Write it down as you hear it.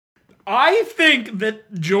I think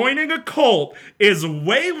that joining a cult is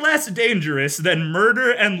way less dangerous than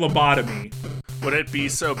murder and lobotomy. Would it be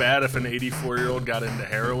so bad if an 84-year-old got into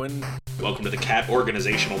heroin? Welcome to the Cat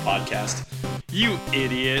Organizational Podcast. You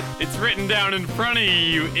idiot. It's written down in front of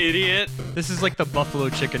you idiot. This is like the buffalo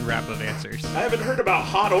chicken wrap of answers. I haven't heard about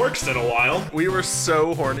hot orcs in a while. We were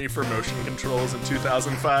so horny for motion controls in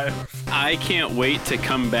 2005. I can't wait to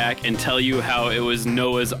come back and tell you how it was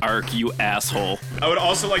Noah's Ark, you asshole. I would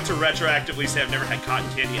also like to retroactively say I've never had cotton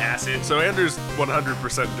candy acid. So Andrew's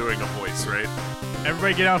 100% doing a voice, right?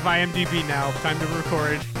 Everybody get off IMDb now. Time to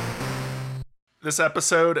record. This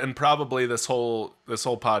episode and probably this whole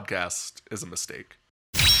podcast is a mistake.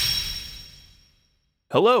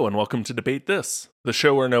 Hello and welcome to Debate This, the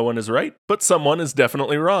show where no one is right, but someone is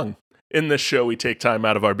definitely wrong. In this show, we take time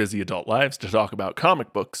out of our busy adult lives to talk about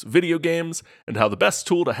comic books, video games, and how the best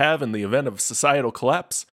tool to have in the event of societal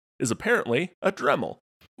collapse is apparently a Dremel.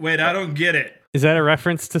 Wait, I don't get it. Is that a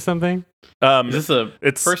reference to something? Is this a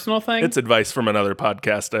it's personal thing? It's advice from another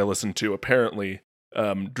podcast I listened to. Apparently,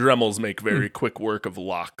 Dremels make very quick work of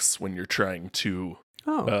locks when you're trying to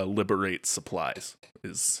liberate supplies.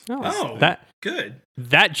 That good.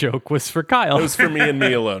 That joke was for Kyle. It was for me and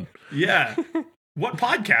me alone. Yeah. What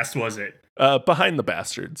podcast was it? Behind the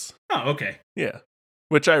Bastards. Oh, okay. Yeah,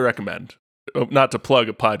 which I recommend. Not to plug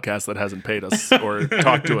a podcast that hasn't paid us or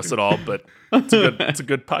talked to us at all, but it's a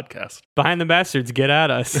good podcast. Behind the Bastards, get at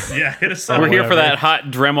us. Yeah, hit us up. We're here for that hot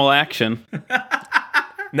Dremel action.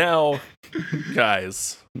 Now,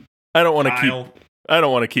 guys, I don't want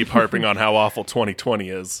to keep harping on how awful 2020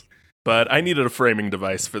 is, but I needed a framing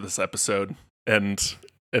device for this episode and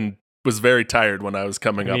was very tired when I was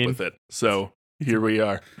coming up with it. So here we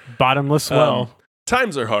are. Bottomless well.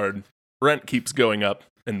 Times are hard. Rent keeps going up,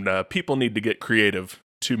 and people need to get creative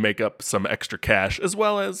to make up some extra cash, as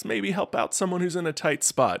well as maybe help out someone who's in a tight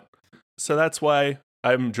spot. So that's why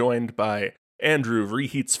I'm joined by Andrew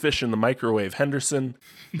Reheats Fish in the Microwave Henderson.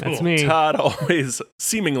 That's me. Todd,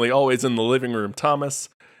 seemingly always in the living room Thomas.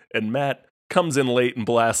 And Matt comes in late and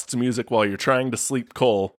blasts music while you're trying to sleep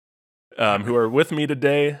Cole, who are with me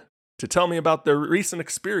today to tell me about their recent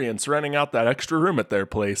experience renting out that extra room at their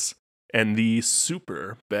place and the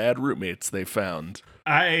super bad roommates they found.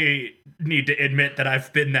 I need to admit that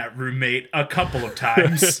I've been that roommate a couple of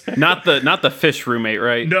times. Not the fish roommate,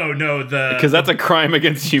 right? No, because that's a crime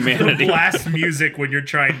against humanity. The blast music when you're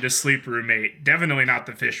trying to sleep roommate. Definitely not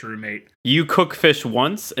the fish roommate. You cook fish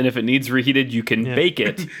once, and if it needs reheated, you can bake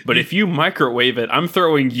it. But if you microwave it, I'm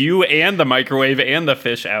throwing you and the microwave and the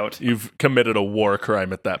fish out. You've committed a war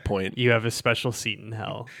crime at that point. You have a special seat in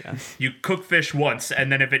hell. Yes. You cook fish once,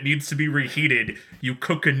 and then if it needs to be reheated, you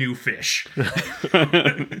cook a new fish.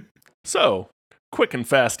 So, quick and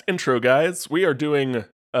fast intro, guys. We are doing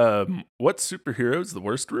what superhero is the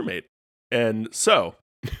worst roommate? And so,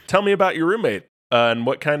 tell me about your roommate and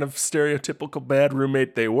what kind of stereotypical bad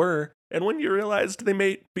roommate they were, and when you realized they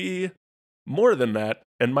may be more than that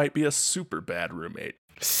and might be a super bad roommate.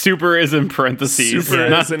 Super is in parentheses. Super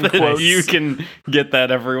is in quotes. You can get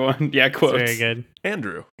that, everyone. Yeah, quotes. Very good.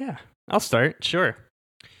 Andrew. Yeah, I'll start. Sure.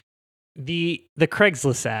 The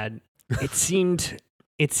Craigslist ad.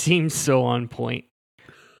 It seemed so on point.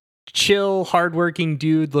 Chill, hardworking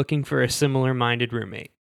dude looking for a similar-minded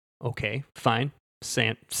roommate. Okay, fine,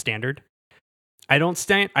 standard. I don't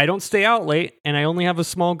stay out late, and I only have a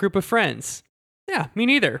small group of friends. Yeah, me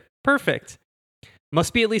neither. Perfect.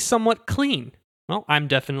 Must be at least somewhat clean. Well, I'm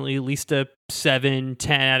definitely at least a 7,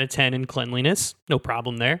 10 out of 10 in cleanliness. No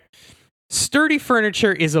problem there. Sturdy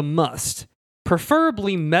furniture is a must.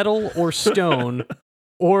 Preferably metal or stone,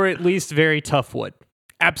 or at least very tough wood.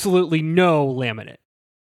 Absolutely no laminate.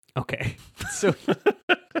 Okay, so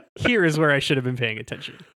here is where I should have been paying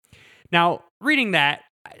attention. Now, reading that,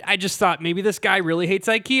 I just thought maybe this guy really hates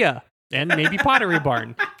IKEA and maybe Pottery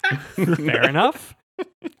Barn. Fair enough.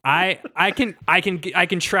 I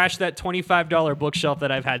can trash that $25 bookshelf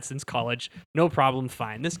that I've had since college. No problem.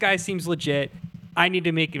 Fine. This guy seems legit. I need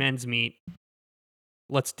to make ends meet.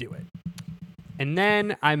 Let's do it. And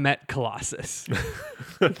then I met Colossus.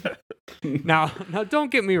 Now,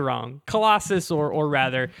 don't get me wrong. Colossus, or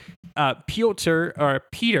rather,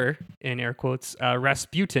 Peter, in air quotes,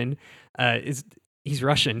 Rasputin, he's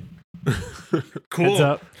Russian. Cool. Heads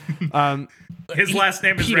up. His last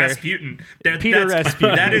name is Peter. Rasputin. Peter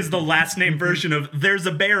Rasputin. That is the last name version of "There's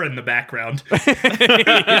a bear in the background."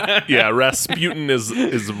 Yeah, Rasputin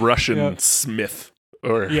is Russian Smith.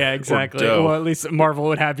 Yeah, exactly. Or well, at least Marvel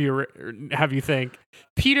would have you think.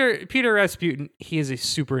 Peter Rasputin, he is a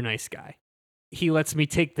super nice guy. He lets me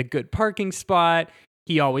take the good parking spot.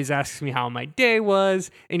 He always asks me how my day was,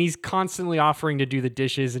 and he's constantly offering to do the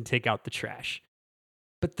dishes and take out the trash.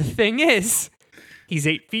 But the thing is, he's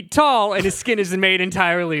 8 feet tall, and his skin is made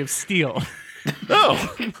entirely of steel.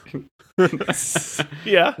 Oh.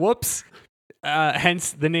 Yeah. Whoops.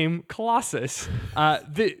 Hence the name Colossus.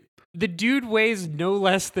 The dude weighs no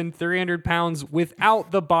less than 300 pounds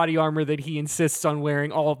without the body armor that he insists on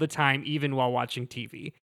wearing all the time, even while watching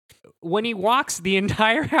TV. When he walks, the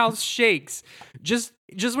entire house shakes. Just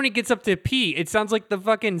when he gets up to pee, it sounds like the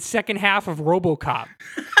fucking second half of RoboCop.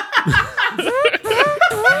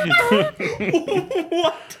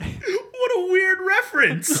 What a weird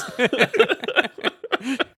reference.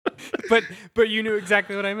 But you knew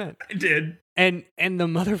exactly what I meant. I did. And the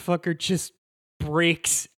motherfucker just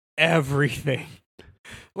breaks everything.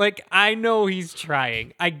 Like, I know he's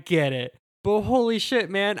trying. I get it. But holy shit,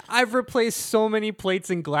 man, I've replaced so many plates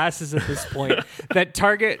and glasses at this point that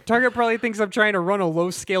Target probably thinks I'm trying to run a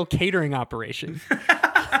low-scale catering operation.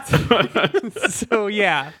 So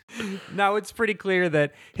yeah, now it's pretty clear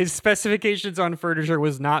that his specifications on furniture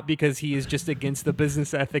was not because he is just against the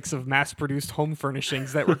business ethics of mass-produced home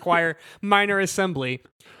furnishings that require minor assembly.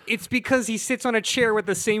 It's because he sits on a chair with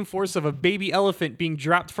the same force of a baby elephant being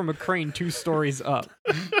dropped from a crane 2 stories up.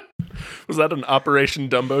 Was that an Operation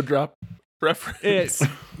Dumbo Drop reference? It's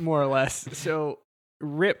more or less. So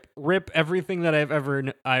rip everything that I've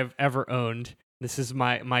ever owned. This is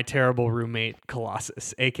my terrible roommate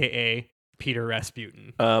Colossus, aka Peter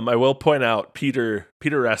Rasputin. I will point out Peter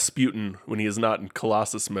Rasputin, when he is not in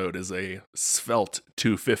Colossus mode, is a svelte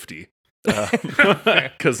 250.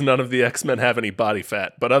 Because none of the X-Men have any body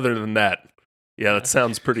fat. But other than that, yeah, that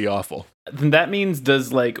sounds pretty awful. Then that means,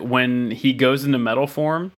 does, like, when he goes into metal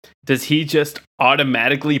form, does he just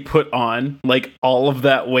automatically put on, like, all of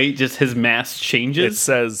that weight, just his mass It changes?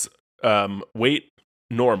 says weight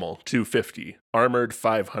normal 250, armored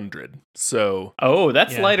 500. So Oh,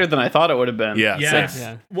 that's Yeah. lighter than I thought it would have been. yeah, Yes.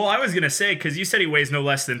 Yeah. Well, I was going to say, because you said he weighs no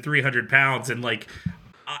less than 300 pounds, and like,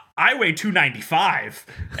 I weigh 295,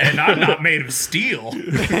 and I'm not made of steel.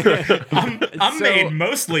 I'm So- made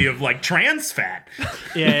mostly of like trans fat.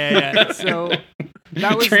 Yeah. So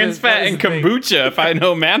that was Trans fat and kombucha, if I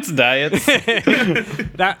know Matt's diets.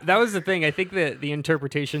 that was the thing. I think that the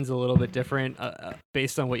interpretation's a little bit different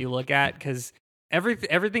based on what you look at, because every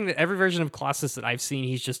version of Colossus that I've seen,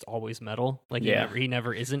 he's just always metal. Like Yeah. he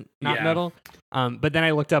never isn't not Yeah. metal. But then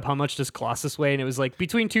I looked up how much does Colossus weigh, and it was like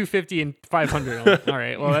between 250 and 500. I'm like, all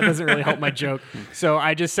right, well that doesn't really help my joke. So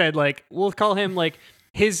I just said, like, we'll call him like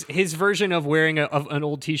his version of wearing of an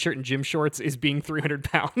old t-shirt and gym shorts is being 300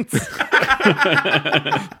 pounds.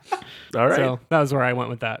 all right. So that was where I went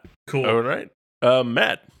with that. Cool. All right.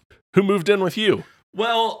 Matt, who moved in with you?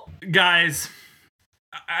 Well, guys,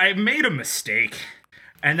 I made a mistake.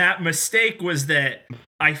 And that mistake was that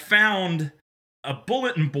I found a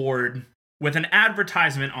bulletin board with an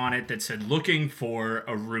advertisement on it that said looking for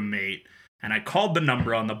a roommate. And I called the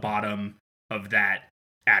number on the bottom of that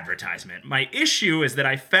advertisement. My issue is that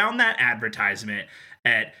I found that advertisement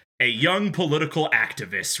at a young political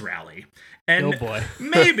activist rally. And Oh boy.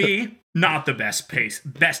 maybe not the best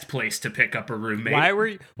place to pick up a roommate.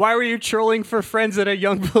 Why were you trolling for friends at a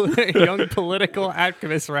young political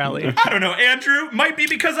activist rally? I don't know, Andrew. Might be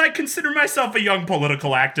because I consider myself a young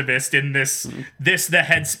political activist in the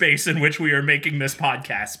headspace in which we are making this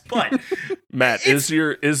podcast. But Matt, is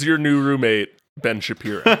your new roommate Ben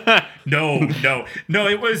Shapiro? no.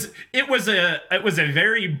 It was a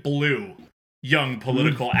very blue young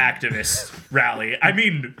political activist rally. I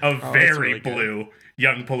mean, a very really good. blue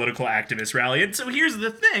young political activist rally. And so here's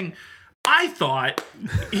the thing. I thought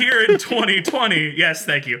here in 2020, yes,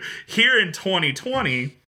 thank you. Here in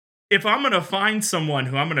 2020, if I'm going to find someone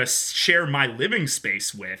who I'm going to share my living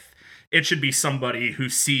space with, it should be somebody who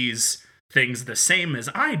sees things the same as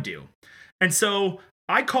I do. And so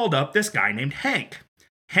I called up this guy named Hank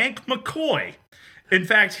McCoy. In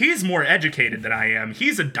fact, he's more educated than I am.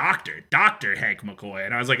 He's a doctor, Dr. Hank McCoy.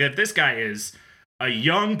 And I was like, if this guy is a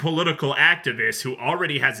young political activist who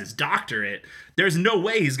already has his doctorate, there's no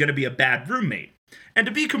way he's going to be a bad roommate. And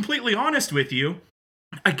to be completely honest with you,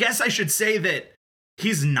 I guess I should say that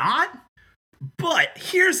he's not. But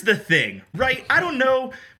here's the thing, right? I don't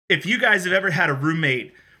know if you guys have ever had a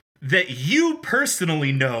roommate that you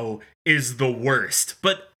personally know is the worst.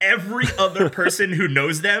 But every other person who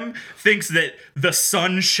knows them thinks that the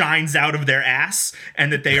sun shines out of their ass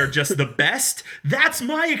and that they are just the best. That's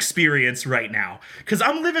my experience right now. Because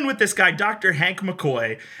I'm living with this guy, Dr. Hank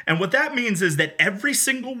McCoy, and what that means is that every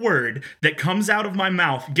single word that comes out of my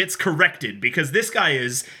mouth gets corrected because this guy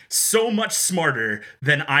is so much smarter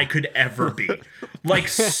than I could ever be. Like,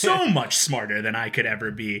 so much smarter than I could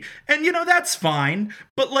ever be. And, that's fine,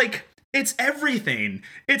 but, like, it's everything.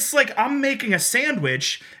 It's like I'm making a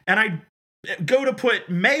sandwich and I go to put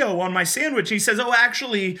mayo on my sandwich. And he says, oh,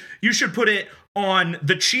 actually, you should put it on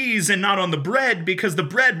the cheese and not on the bread because the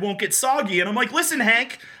bread won't get soggy. And I'm like, listen,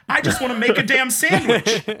 Hank, I just want to make a damn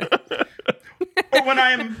sandwich. Or when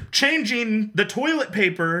I'm changing the toilet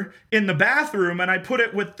paper in the bathroom and I put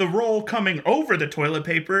it with the roll coming over the toilet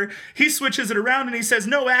paper, he switches it around and he says,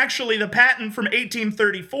 no, actually, the patent from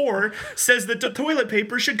 1834 says that the toilet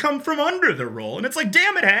paper should come from under the roll. And it's like,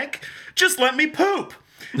 damn it, Hank, just let me poop.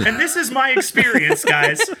 And this is my experience,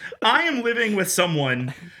 guys. I am living with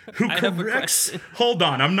someone who corrects... Hold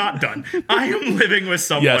on, I'm not done. I am living with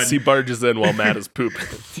someone... Yes, he barges in while Matt is pooping.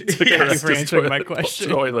 Thank you for answering my question.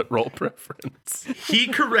 Toilet roll preference. He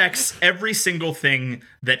corrects every single thing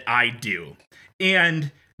that I do.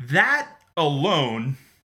 And that alone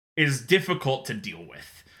is difficult to deal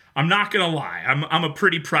with. I'm not going to lie. I'm a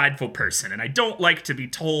pretty prideful person, and I don't like to be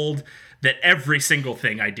told that every single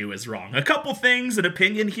thing I do is wrong. A couple things, an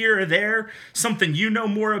opinion here or there, something you know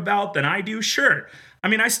more about than I do, sure. I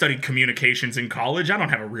mean, I studied communications in college. I don't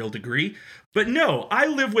have a real degree. But no, I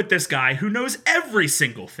live with this guy who knows every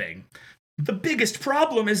single thing. The biggest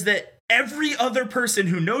problem is that every other person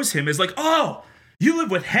who knows him is like, oh, you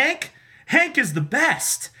live with Hank? Hank is the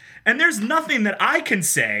best. And there's nothing that I can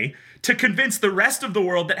say to convince the rest of the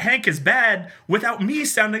world that Hank is bad without me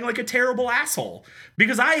sounding like a terrible asshole.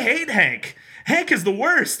 Because I hate Hank. Hank is the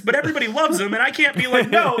worst, but everybody loves him, and I can't be like,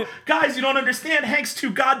 no, guys, you don't understand. Hank's too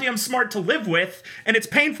goddamn smart to live with, and it's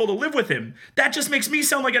painful to live with him. That just makes me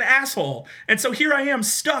sound like an asshole. And so here I am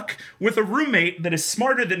stuck with a roommate that is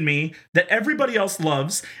smarter than me, that everybody else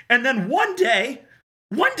loves, and then one day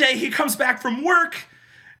he comes back from work,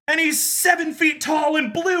 and he's 7 feet tall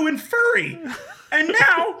and blue and furry. And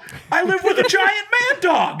now I live with a giant man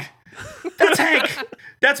dog. That's Hank.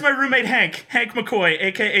 That's my roommate, Hank McCoy,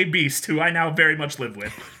 a.k.a. Beast, who I now very much live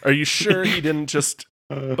with. Are you sure he didn't just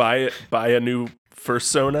buy a new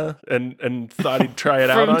fursona and thought he'd try it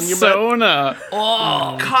out on you, Matt? Fursona.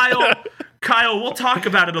 Oh, Kyle, we'll talk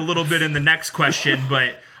about it a little bit in the next question,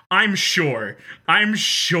 but I'm sure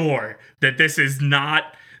that this is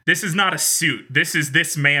not a suit. This is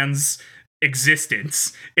this man's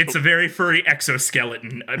existence. It's a very furry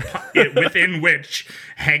exoskeleton within which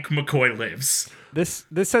Hank McCoy lives.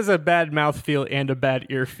 This has a bad mouthfeel and a bad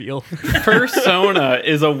ear feel. Fursona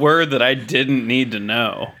is a word that I didn't need to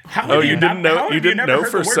know. You didn't know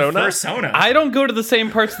fursona? I don't go to the same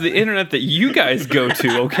parts of the internet that you guys go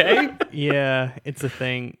to, okay? Yeah, it's a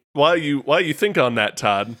thing. While you think on that,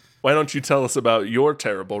 Todd, why don't you tell us about your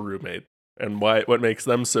terrible roommate and what makes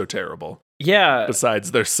them so terrible? Yeah.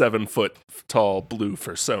 Besides their 7 foot tall blue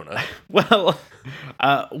fursona. Well,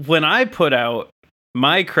 when I put out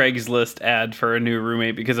my Craigslist ad for a new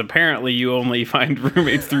roommate, because apparently you only find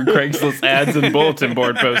roommates through Craigslist ads and bulletin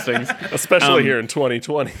board postings, especially here in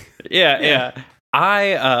 2020. Yeah.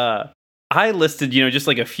 I listed, just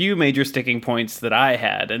like a few major sticking points that I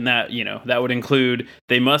had, and that that would include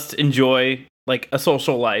they must enjoy like a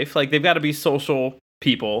social life, like they've got to be social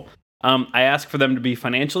people. I asked for them to be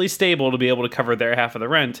financially stable to be able to cover their half of the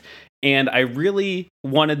rent. And I really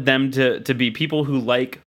wanted them to be people who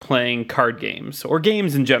like playing card games or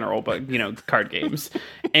games in general, but, card games.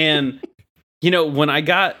 And, when I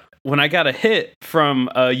got a hit from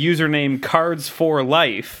a user named Cards for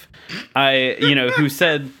Life, who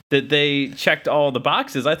said that they checked all the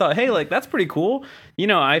boxes, I thought, hey, like, that's pretty cool.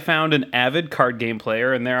 I found an avid card game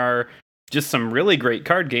player and there are just some really great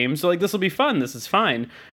card games. So like, this will be fun. This is fine.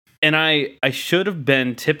 And I should have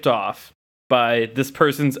been tipped off by this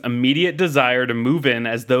person's immediate desire to move in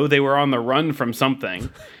as though they were on the run from something.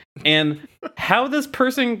 And how this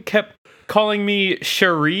person kept calling me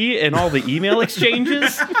Cherie in all the email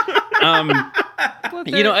exchanges. I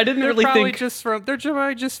didn't really think they're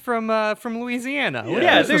probably just from Louisiana.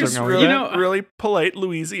 Yeah, there's really polite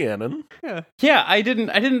Louisianan. Yeah, I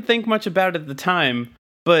didn't think much about it at the time,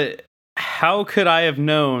 but how could I have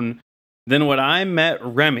known then when I met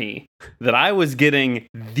Remy that I was getting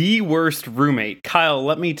the worst roommate? Kyle,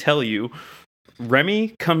 let me tell you,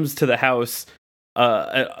 Remy comes to the house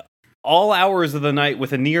at all hours of the night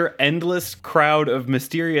with a near endless crowd of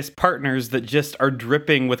mysterious partners that just are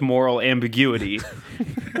dripping with moral ambiguity.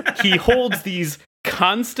 He holds these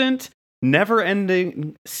constant,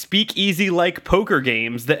 never-ending speakeasy-like poker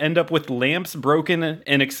games that end up with lamps broken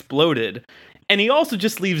and exploded. And he also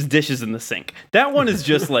just leaves dishes in the sink. That one is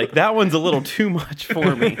just like, that one's a little too much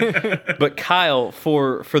for me. But Kyle,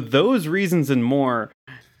 for those reasons and more,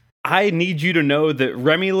 I need you to know that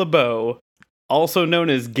Remy LeBeau, also known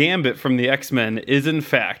as Gambit from the X-Men, is in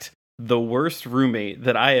fact the worst roommate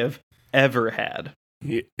that I have ever had.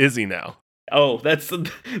 Is he now? Oh, that's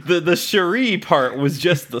the Cherie part was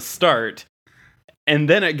just the start, and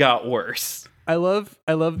then it got worse. I love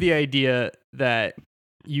the idea that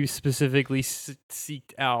you specifically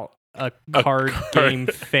seeked out a card game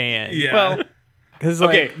fan. Yeah. Well, Because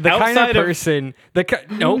Okay, the kind outside of of- person, the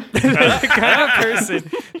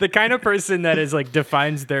kind of person that is like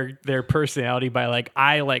defines their personality by like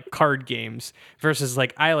I like card games versus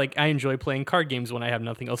like I enjoy playing card games when I have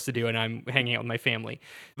nothing else to do and I'm hanging out with my family.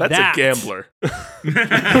 That's That- a gambler.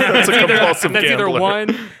 That's a compulsive That's gambler.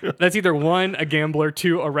 either one a gambler,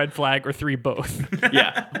 two a red flag, or three both.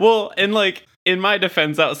 Yeah. Well, and like in my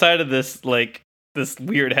defense, outside of this, like this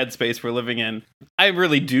weird headspace we're living in, I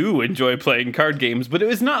really do enjoy playing card games, but it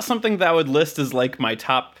was not something that I would list as like my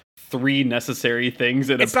top 3 necessary things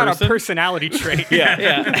in It's a person. not a personality trait.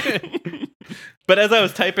 Yeah. But as I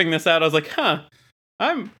was typing this out, I was like,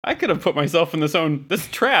 I could have put myself in this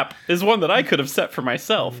trap is one that I could have set for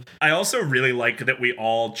myself. I also really like that we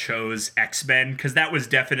all chose X-Men because that was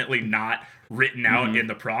definitely not written out in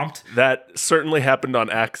the prompt. That certainly happened on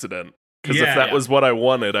accident. Because Yeah. if that was what I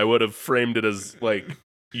wanted, I would have framed it as like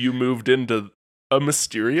you moved into a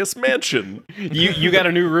mysterious mansion. You got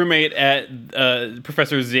a new roommate at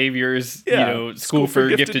Professor Xavier's school for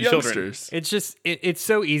gifted children. youngsters. It's just it's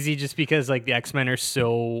so easy just because like the X-Men are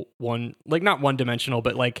so not one dimensional,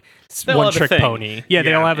 but like They all one have a trick thing. they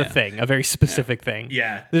Yeah, all have a yeah. thing, a very specific thing.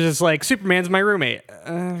 Yeah, They're just like Superman's my roommate.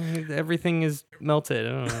 Everything is melted. I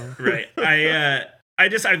don't know. right.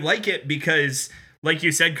 I like it because, like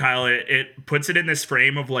you said, Kyle, it puts it in this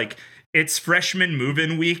frame of like it's freshman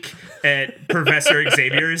move-in week at Professor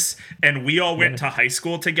Xavier's, and we all went to high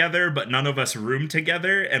school together, but none of us roomed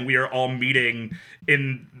together, and we are all meeting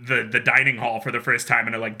in the dining hall for the first time,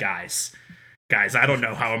 and are like, guys, I don't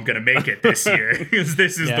know how I'm gonna make it this year because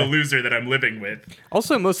this is Yeah. the loser that I'm living with.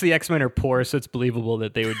 Also, most of the X-Men are poor, so it's believable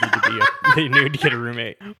that they would need to be they need to get a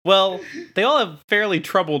roommate. Well, they all have fairly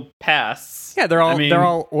troubled pasts. Yeah, they're all I mean, they're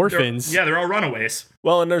all orphans. They're all runaways.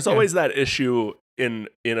 Well, and there's always that issue in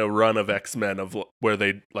a run of X-Men of where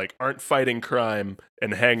they like aren't fighting crime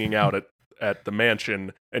and hanging out at the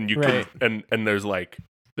mansion, and you Right. can and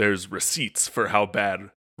there's receipts for how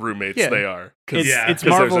bad roommates Yeah. they are. 'Cause- Yeah. It's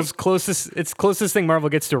 'cause there's Marvel's closest thing Marvel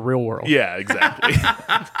gets to real world. Yeah, exactly.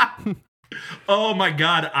 Oh my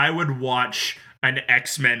god, I would watch an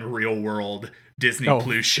X-Men Real World Disney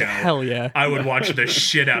Plus show. Hell yeah. I would watch the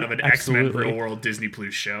shit out of an X-Men Absolutely. Real World Disney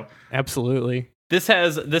Plus show. Absolutely. This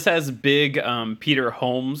has big Peter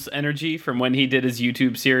Holmes energy from when he did his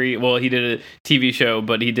YouTube series. Well, he did a TV show,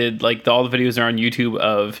 but he did like all the videos are on YouTube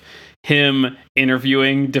of him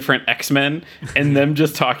interviewing different X-Men and them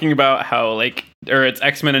just talking about how it's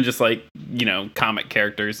X-Men and just like, comic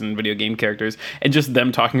characters and video game characters and just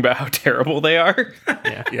them talking about how terrible they are.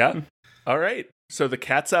 Yeah. All right. So the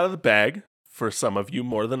cat's out of the bag for some of you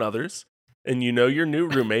more than others. And your new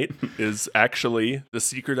roommate is actually the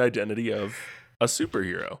secret identity of a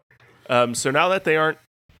superhero. So now that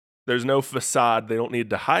there's no facade, they don't need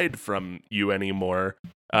to hide from you anymore.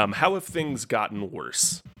 How have things gotten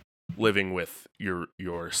worse living with your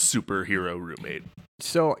superhero roommate?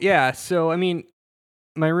 So I mean,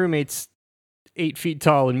 my roommate's 8 feet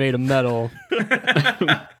tall and made of metal.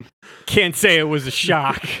 Can't say it was a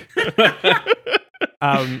shock.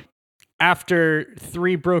 After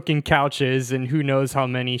 3 broken couches and who knows how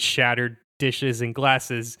many shattered dishes and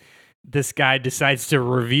glasses, this guy decides to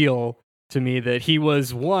reveal to me that he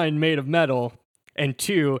was 1, made of metal, and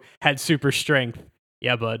 2, had super strength.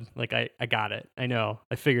 Yeah, bud. Like, I got it. I know.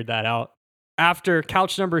 I figured that out. After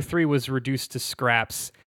couch number 3 was reduced to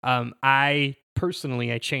scraps, I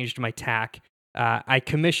changed my tack. I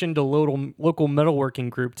commissioned a local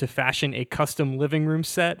metalworking group to fashion a custom living room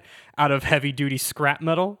set out of heavy-duty scrap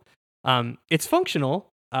metal. It's functional,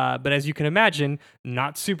 but as you can imagine,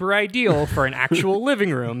 not super ideal for an actual living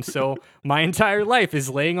room. So my entire life is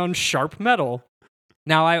laying on sharp metal.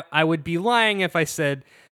 Now, I would be lying if I said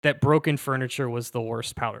that broken furniture was the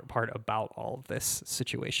worst part about all of this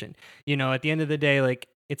situation. At the end of the day, like,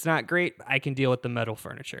 it's not great. I can deal with the metal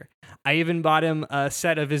furniture. I even bought him a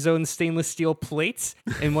set of his own stainless steel plates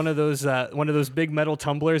and one of those big metal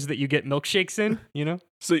tumblers that you get milkshakes in.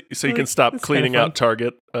 So you can stop That's cleaning kinda out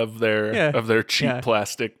Target of their cheap Yeah.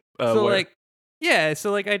 plastic. So ware. like, Yeah,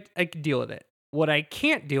 so like I could deal with it. What I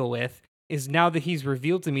can't deal with is now that he's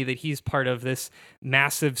revealed to me that he's part of this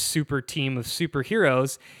massive super team of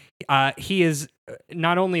superheroes. He is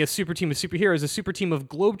not only a super team of superheroes, a super team of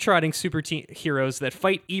globetrotting heroes that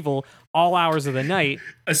fight evil all hours of the night.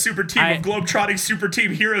 A super team of globetrotting super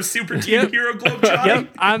team hero globetrotting. Yep,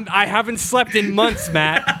 I haven't slept in months,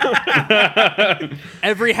 Matt.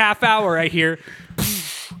 Every half hour I hear.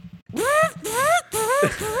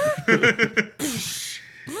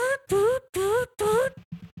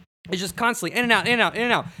 It's just constantly in and out, in and out, in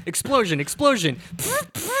and out. Explosion. Explosion.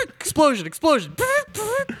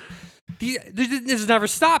 This never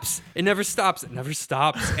stops. It never stops. It never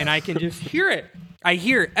stops. And I can just hear it. I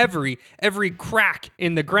hear every crack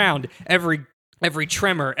in the ground, every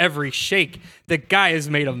tremor, every shake. The guy is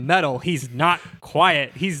made of metal. He's not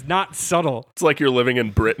quiet. He's not subtle. It's like you're living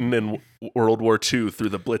in Britain in World War II through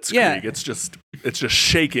the Blitzkrieg. Yeah. It's just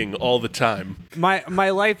shaking all the time. My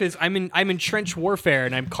life is I'm in trench warfare,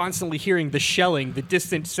 and I'm constantly hearing the shelling, the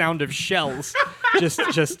distant sound of shells,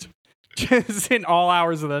 just in all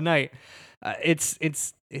hours of the night.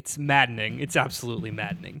 It's maddening. It's absolutely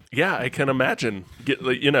maddening. Yeah, I can imagine.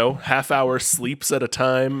 Half hour sleeps at a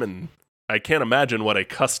time, and I can't imagine what a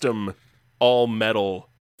custom all metal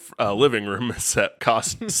living room set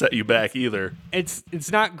you back either.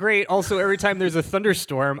 It's not great. Also, every time there's a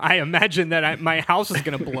thunderstorm, I imagine that my house is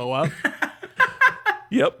going to blow up.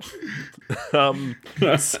 Yep.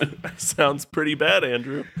 Sounds pretty bad,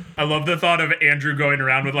 Andrew. I love the thought of Andrew going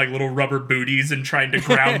around with like little rubber booties and trying to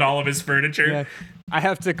ground all of his furniture. Yeah. I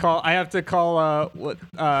have to call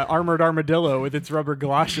Armored Armadillo with its rubber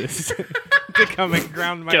galoshes to come and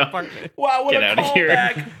ground my apartment. Wow, what Get a out of here.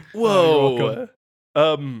 callback. Whoa.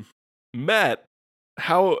 Matt,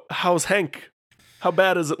 how's Hank? How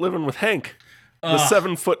bad is it living with Hank? The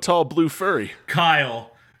 7-foot-tall blue furry. Kyle,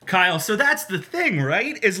 so that's the thing,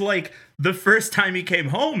 right? Is like the first time he came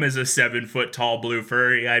home as a 7-foot-tall blue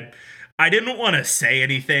furry, I didn't want to say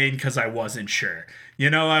anything because I wasn't sure.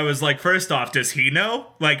 I was like, first off, does he know?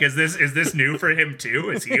 Like, is this new for him too?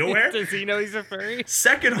 Is he aware? Does he know he's a furry?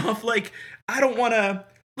 Second off, like, I don't want to.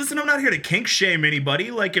 Listen, I'm not here to kink shame anybody.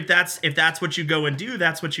 Like, if that's what you go and do,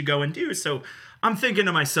 that's what you go and do. So I'm thinking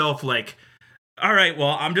to myself, like, all right,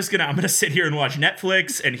 well, I'm gonna sit here and watch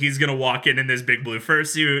Netflix, and he's gonna walk in this big blue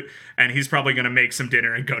fursuit, and he's probably gonna make some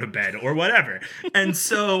dinner and go to bed or whatever. And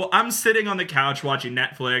so I'm sitting on the couch watching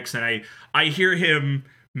Netflix, and I hear him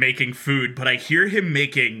making food, but I hear him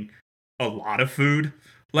making a lot of food.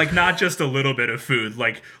 Like, not just a little bit of food.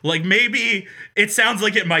 Like maybe it sounds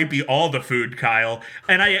like it might be all the food, Kyle.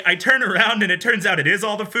 And I turn around, and it turns out it is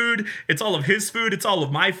all the food. It's all of his food. It's all of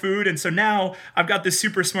my food. And so now I've got this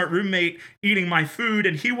super smart roommate eating my food,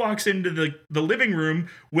 and he walks into the living room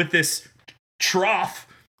with this trough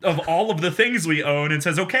of all of the things we own and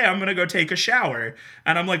says, okay, I'm gonna go take a shower.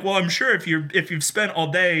 And I'm like, well, I'm sure if you've spent all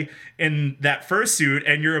day in that fursuit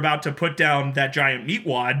and you're about to put down that giant meat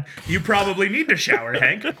wad, you probably need to shower,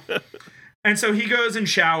 Hank. And so he goes and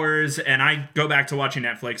showers, and I go back to watching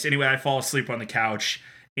Netflix. Anyway, I fall asleep on the couch,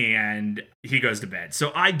 and he goes to bed.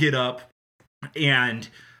 So I get up, and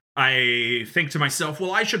I think to myself,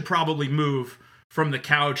 well, I should probably move from the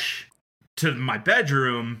couch to my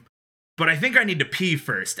bedroom, but I think I need to pee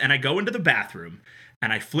first. And I go into the bathroom,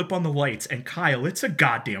 and I flip on the lights, and Kyle, it's a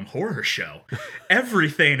goddamn horror show.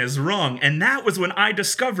 Everything is wrong. And that was when I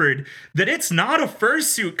discovered that it's not a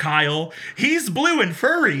fursuit, Kyle. He's blue and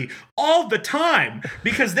furry all the time,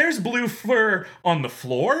 because there's blue fur on the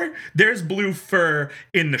floor, there's blue fur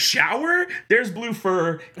in the shower, there's blue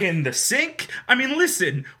fur in the sink. I mean,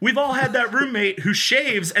 listen, we've all had that roommate who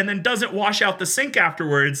shaves and then doesn't wash out the sink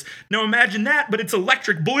afterwards. Now imagine that, but it's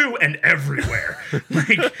electric blue and everywhere.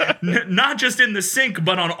 Like, not just in the sink,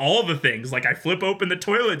 but on all the things. Like, I flip open the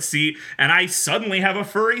toilet seat, and I suddenly have a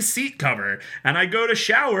furry seat cover, and I go to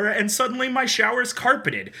shower, and suddenly my shower's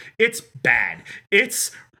carpeted. It's bad. It's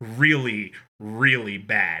really, really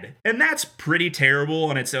bad. And that's pretty terrible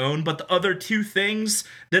on its own. But the other two things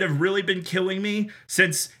that have really been killing me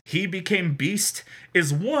since he became Beast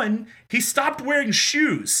is, one, he stopped wearing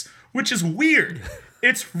shoes, which is weird.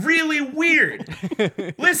 It's really weird.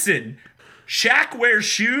 Listen, Shaq wears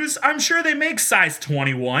shoes. I'm sure they make size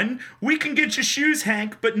 21. We can get you shoes,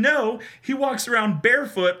 Hank. But no, he walks around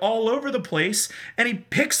barefoot all over the place, and he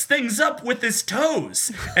picks things up with his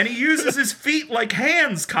toes. And he uses his feet like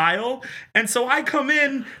hands, Kyle. And so I come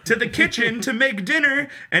in to the kitchen to make dinner,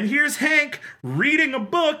 and here's Hank reading a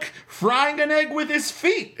book, frying an egg with his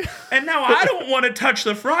feet. And now I don't want to touch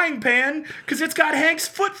the frying pan because it's got Hank's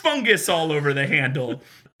foot fungus all over the handle.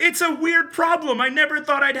 It's a weird problem I never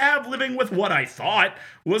thought I'd have living with what I thought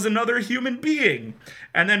was another human being.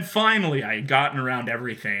 And then finally I had gotten around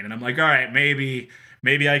everything and I'm like, all right, maybe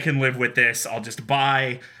I can live with this. I'll just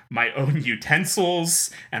buy my own utensils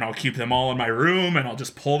and I'll keep them all in my room and I'll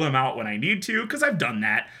just pull them out when I need to, because I've done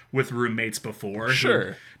that with roommates before. Sure.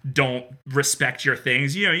 Who don't respect your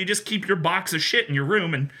things. You know, you just keep your box of shit in your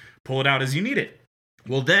room and pull it out as you need it.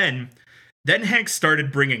 Well, then Hank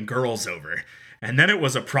started bringing girls over, and then it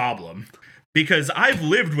was a problem. Because I've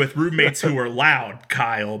lived with roommates who are loud,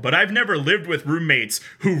 Kyle, but I've never lived with roommates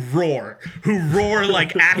who roar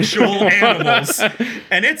like actual animals.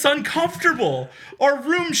 And it's uncomfortable. Our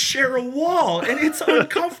rooms share a wall, and it's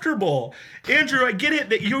uncomfortable. Andrew, I get it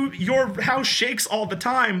that your house shakes all the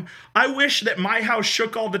time. I wish that my house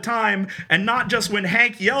shook all the time, and not just when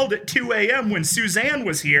Hank yelled at 2 a.m. when Suzanne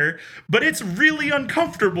was here, but it's really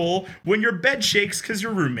uncomfortable when your bed shakes because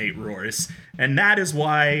your roommate roars. And that is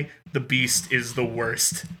why the Beast is the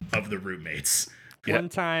worst of the roommates. One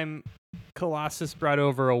time, Colossus brought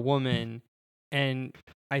over a woman, and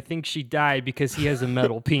I think she died because he has a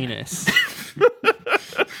metal penis.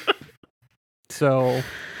 So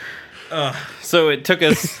it took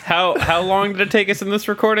us how long did it take us in this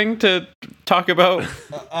recording to talk about?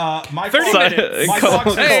 My 30 clock- minutes. My clock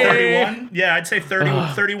says Hey. 31. Yeah, I'd say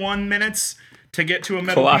 31 minutes to get to a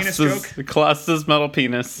metal penis joke. Colossus metal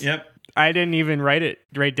penis. Yep. I didn't even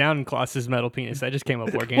write down Colossus metal penis. I just came up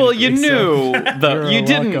organically. Well, you knew You're you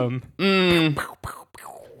didn't. welcome.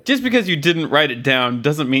 Just because you didn't write it down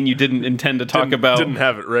doesn't mean you didn't intend to talk about. Didn't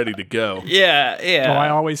have it ready to go. Yeah. Oh, I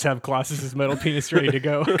always have Colossus's metal penis ready to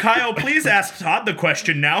go. Kyle, please ask Todd the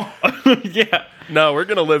question now. Yeah. No, we're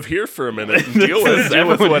gonna live here for a minute and deal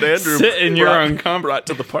with what Andrew sit in your own brought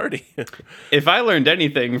to the party. If I learned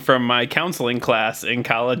anything from my counseling class in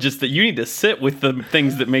college, it's that you need to sit with the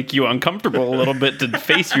things that make you uncomfortable a little bit to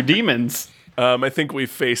face your demons. I think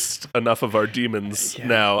we've faced enough of our demons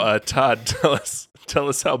now. Todd, tell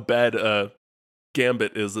us how bad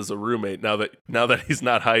Gambit is as a roommate now that he's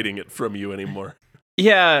not hiding it from you anymore.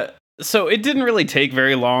 Yeah, so it didn't really take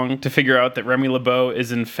very long to figure out that Remy LeBeau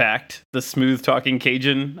is in fact the smooth-talking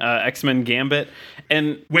Cajun X-Men Gambit.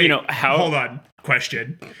 And, Wait, how... hold on.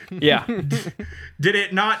 Question. Yeah. Did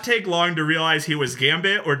it not take long to realize he was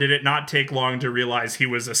Gambit, or did it not take long to realize he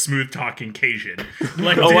was a smooth-talking Cajun?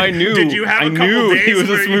 Like, I knew. Did you have I a couple knew days he was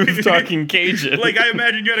a where you- smooth-talking Cajun. Like, I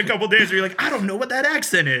imagine you had a couple days where you're like, I don't know what that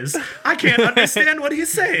accent is. I can't understand what he's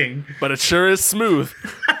saying. But it sure is smooth.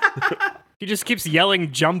 He just keeps yelling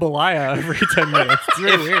jambalaya every 10 minutes. It's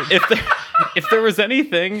really weird. if there was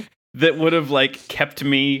anything that would have kept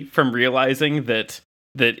me from realizing that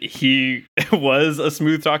he was a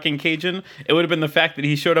smooth talking Cajun, it would have been the fact that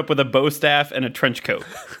he showed up with a bow staff and a trench coat.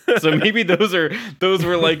 So maybe those were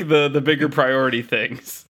the bigger priority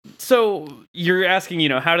things. So you're asking,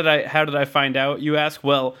 how did I find out? You ask.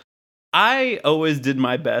 Well, I always did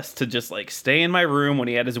my best to just stay in my room when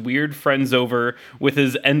he had his weird friends over with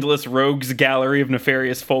his endless rogues gallery of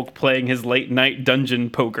nefarious folk playing his late night dungeon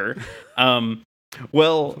poker.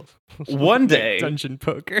 Well, one day... Dungeon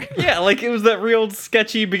poker. Yeah, it was that real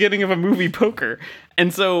sketchy beginning of a movie poker.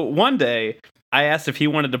 And so one day, I asked if he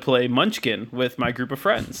wanted to play Munchkin with my group of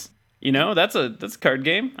friends. That's a card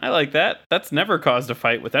game. I like that. That's never caused a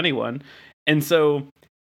fight with anyone. And so,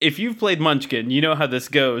 if you've played Munchkin, you know how this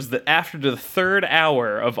goes, that after the third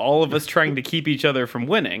hour of all of us trying to keep each other from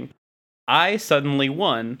winning, I suddenly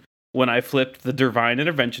won when I flipped the Divine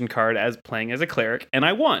Intervention card as playing as a cleric, and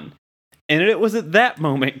I won. And it was at that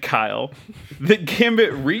moment, Kyle, that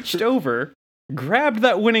Gambit reached over, grabbed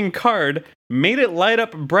that winning card, made it light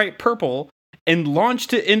up bright purple, and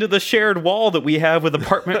launched it into the shared wall that we have with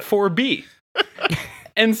apartment 4B.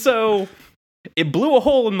 And so it blew a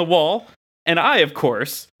hole in the wall, and I, of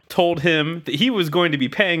course, told him that he was going to be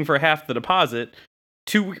paying for half the deposit,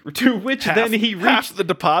 to which then he reached half the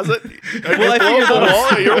deposit. Well, I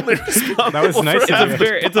figured You're only responsible That was nice for of half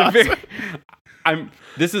you. the deposit.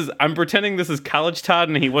 I'm pretending this is college Todd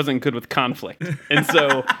and he wasn't good with conflict. And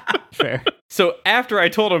Fair. so after I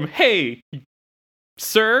told him, hey,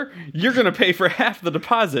 sir, you're going to pay for half the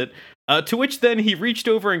deposit, to which then he reached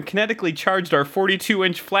over and kinetically charged our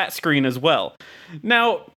 42-inch flat screen as well.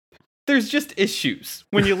 Now, there's just issues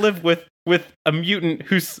when you live with a mutant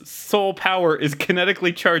whose sole power is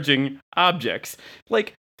kinetically charging objects.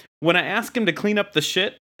 When I ask him to clean up the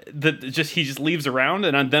shit that he just leaves around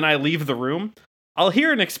and then I leave the room, I'll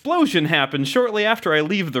hear an explosion happen shortly after I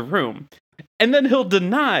leave the room. And then he'll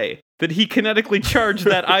deny that he kinetically charged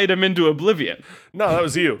that item into oblivion. No, that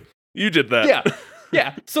was you. You did that. Yeah.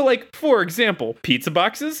 Yeah. So, for example, pizza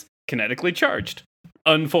boxes, kinetically charged.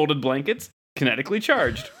 Unfolded blankets, kinetically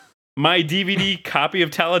charged. My DVD copy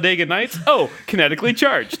of Talladega Nights, kinetically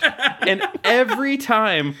charged. And every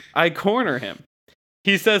time I corner him,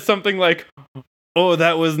 he says something like, "Oh,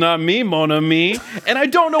 that was not me, mon ami." And I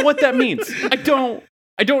don't know what that means. I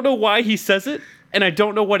don't know why he says it, and I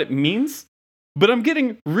don't know what it means. But I'm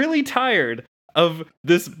getting really tired of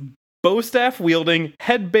this bow staff wielding,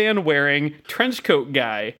 headband wearing, trench coat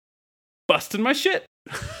guy busting my shit.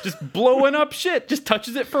 Just blowing up shit. Just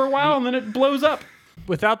touches it for a while and then it blows up.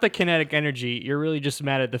 Without the kinetic energy, you're really just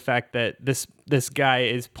mad at the fact that this guy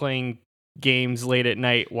is playing games late at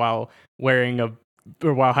night while wielding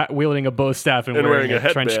a bow staff and wearing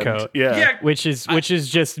a trench coat. Yeah. Which is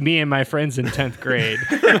just me and my friends in 10th grade.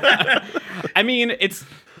 I mean,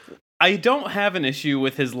 I don't have an issue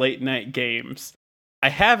with his late night games. I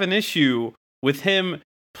have an issue with him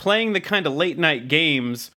playing the kind of late night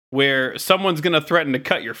games where someone's going to threaten to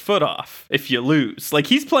cut your foot off if you lose. Like,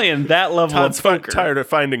 he's playing that level Todd's of poker. tired of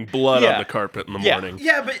finding blood on the carpet in the morning.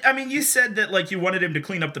 Yeah, but I mean, you said that like you wanted him to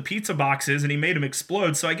clean up the pizza boxes and he made them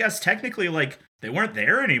explode. So I guess technically like they weren't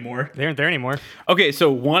there anymore. They aren't there anymore. Okay,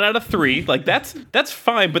 so 1 out of 3, like that's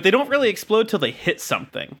fine, but they don't really explode till they hit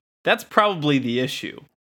something. That's probably the issue.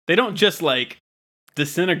 They don't just like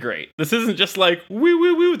disintegrate. This isn't just like woo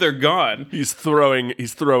woo woo, they're gone. He's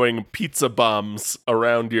throwing pizza bombs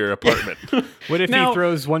around your apartment. What if he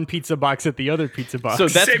throws one pizza box at the other pizza box? So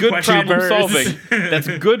that's Same good question. problem solving. That's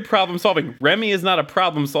good problem solving. Remy is not a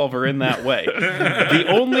problem solver in that way. The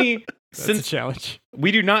only That's a challenge.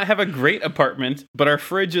 We do not have a great apartment, but our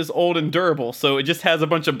fridge is old and durable, so it just has a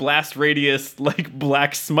bunch of blast radius like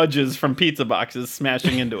black smudges from pizza boxes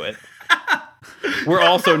smashing into it. We're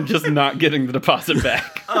also just not getting the deposit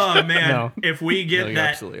back. Oh man, No. if we get you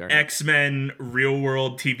that absolutely aren't. X-Men real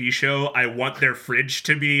world TV show, I want their fridge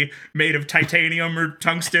to be made of titanium or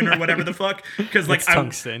tungsten or whatever the fuck. Because like It's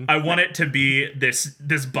tungsten. I want it to be this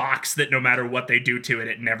box that no matter what they do to it,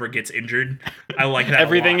 it never gets injured. I like that.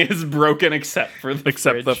 Everything a lot. is broken except for the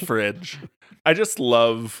fridge. the fridge.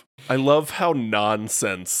 I love how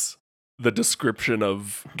nonsense the description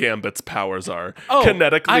of Gambit's powers are. Oh,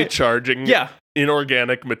 Kinetically charging Yeah.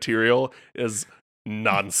 inorganic material is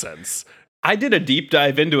nonsense. I did a deep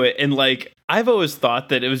dive into it, and like I've always thought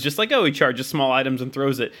that it was just like, oh, he charges small items and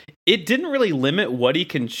throws it. It didn't really limit what he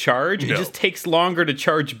can charge. No. It just takes longer to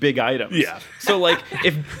charge big items. Yeah. So like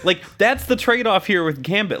if like that's the trade-off here with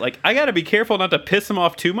Gambit. Like I gotta be careful not to piss him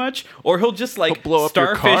off too much, or he'll just like He'll blow up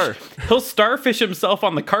your car. He'll starfish himself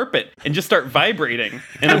on the carpet and just start vibrating.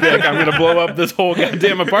 And he'll be like, I'm gonna blow up this whole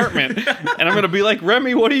goddamn apartment. And I'm gonna be like,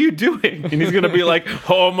 Remy, what are you doing? And he's gonna be like,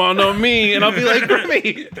 oh mon ami. And I'll be like,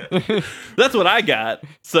 Remy. That's what I got.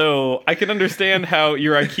 So I can understand how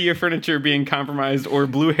your IKEA furniture being compromised or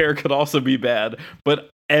blue hair could also be bad, but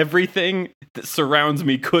everything that surrounds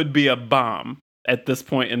me could be a bomb at this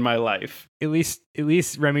point in my life. At least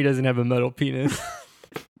Remy doesn't have a metal penis.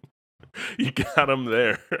 You got him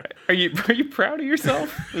there. Are you proud of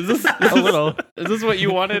yourself? Is this A little. Is this what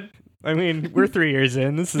you wanted? I mean, we're 3 years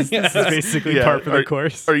in. This is basically Yeah, par for the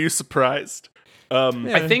course. Are you surprised? Yeah.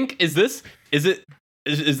 I think is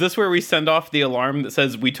this where we send off the alarm that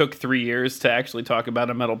says we took 3 years to actually talk about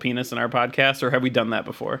a metal penis in our podcast, or have we done that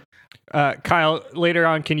before? Kyle, later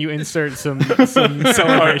on, can you insert some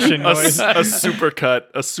celebration noise? A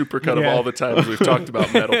supercut of Yeah. all the times we've talked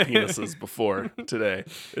about metal penises before today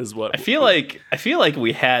is what I feel like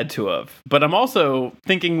we had to have, but I'm also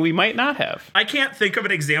thinking we might not have. I can't think of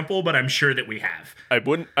an example, but I'm sure that we have.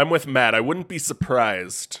 I'm with Matt. I wouldn't be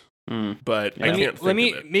surprised, but I can't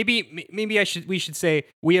think of it. Maybe we should say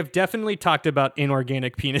we have definitely talked about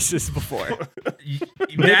inorganic penises before.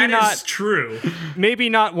 That not. is true. Maybe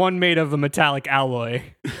not one made of a metallic alloy,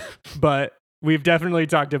 but we've definitely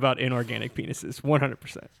talked about inorganic penises.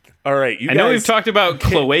 100%. All right, you I guys. know we've talked about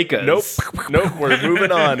cloacas. Nope. We're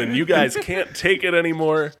moving on, and you guys can't take it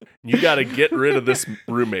anymore. You got to get rid of this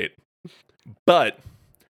roommate. But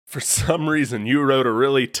for some reason, you wrote a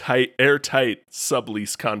really airtight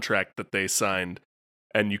sublease contract that they signed,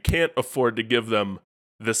 and you can't afford to give them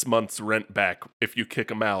this month's rent back if you kick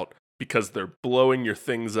them out because they're blowing your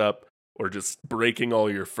things up or just breaking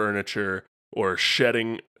all your furniture or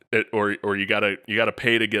shedding it, or you gotta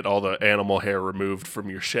pay to get all the animal hair removed from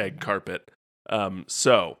your shag carpet.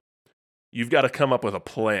 So you've got to come up with a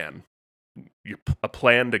plan. A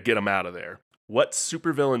plan to get them out of there. What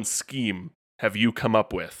supervillain scheme have you come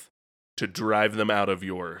up with to drive them out of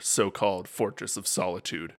your so-called Fortress of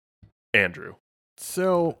Solitude? Andrew.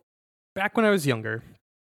 So, back when I was younger,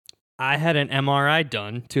 I had an MRI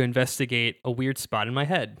done to investigate a weird spot in my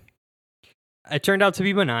head. It turned out to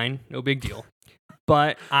be benign, no big deal.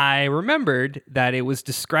 But I remembered that it was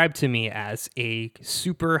described to me as a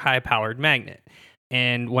super high-powered magnet.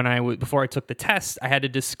 And when before I took the test, I had to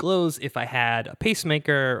disclose if I had a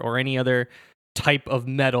pacemaker or any other type of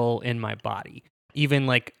metal in my body. Even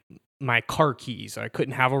like my car keys, I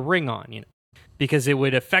couldn't have a ring on, because it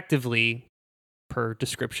would effectively, per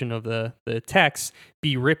description of the text,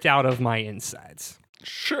 be ripped out of my insides.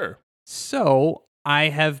 Sure. So I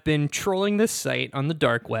have been trolling this site on the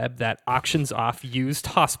dark web that auctions off used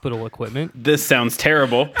hospital equipment. This sounds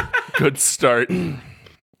terrible. Good start.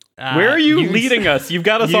 Where are you leading us? You've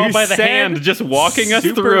got us all by the hand, just walking us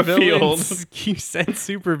through a field. You said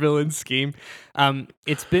supervillain scheme.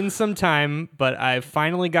 It's been some time, but I've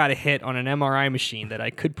finally got a hit on an MRI machine that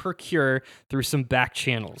I could procure through some back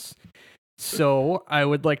channels. So I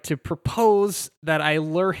would like to propose that I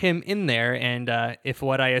lure him in there, and if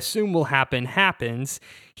what I assume will happen happens,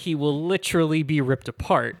 he will literally be ripped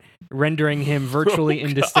apart, rendering him virtually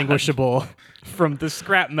indistinguishable from the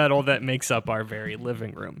scrap metal that makes up our very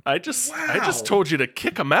living room. I just told you to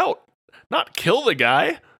kick him out, not kill the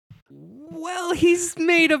guy. Well, he's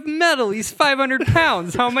made of metal. He's 500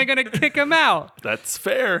 pounds. How am I going to kick him out? That's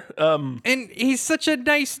fair. And he's such a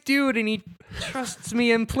nice dude, and he trusts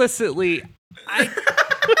me implicitly. I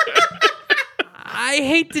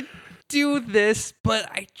hate to do this, but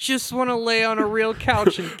I just want to lay on a real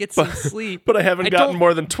couch and get some sleep. But I haven't gotten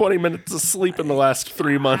more than 20 minutes of sleep in the last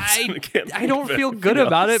 3 months. I don't feel good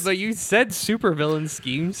about it, but you said supervillain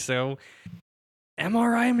scheme, so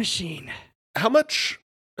MRI machine. How much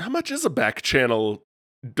is a back channel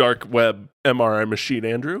dark web MRI machine,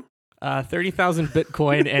 Andrew? 30,000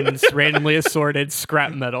 Bitcoin and randomly assorted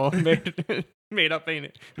scrap metal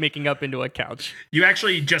making up into a couch. You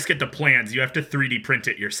actually just get the plans. You have to 3D print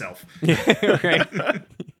it yourself. Right.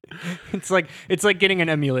 It's like getting an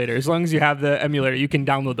emulator. As long as you have the emulator, you can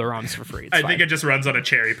download the ROMs for free. I think it just runs on a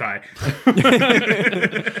cherry pie.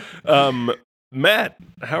 Matt,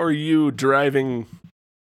 how are you driving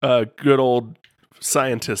good old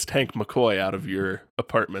scientist Hank McCoy out of your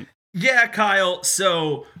apartment? Yeah, Kyle.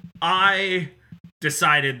 So I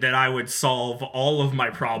decided that I would solve all of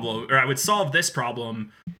my problem, or I would solve this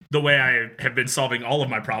problem the way I have been solving all of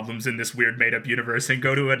my problems in this weird made-up universe, and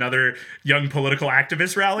go to another young political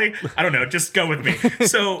activist rally. I don't know, just go with me.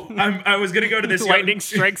 So I was going to go to this lightning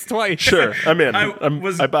strikes twice. Sure, I'm in.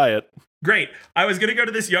 I buy it. Great. I was going to go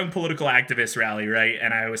to this young political activist rally, right?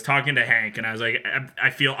 And I was talking to Hank, and I was like,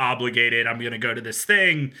 I feel obligated. I'm going to go to this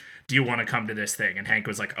thing. Do you want to come to this thing? And Hank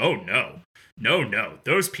was like, oh, no.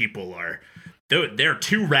 Those people they're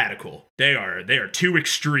too radical. They are too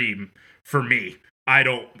extreme for me.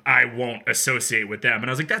 I won't associate with them. And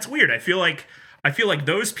I was like, that's weird. I feel like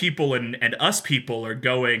those people and us people are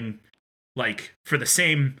going like for the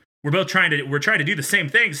same. We're trying to do the same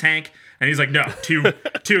things, Hank. And he's like, no, too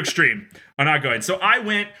extreme. I'm not going. So I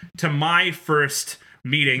went to my first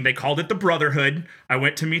meeting. They called it the Brotherhood. I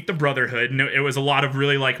went to meet the Brotherhood, and it was a lot of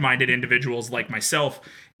really like-minded individuals like myself.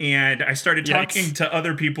 And I started talking to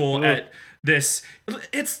other people at this.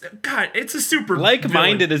 It's a super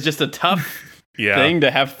like-minded villain. Is just a tough thing to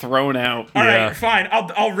have thrown out. All right, fine.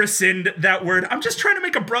 I'll rescind that word. I'm just trying to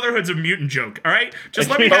make a Brotherhood's a mutant joke. All right, just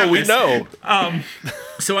let me have this. know.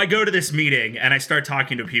 So I go to this meeting and I start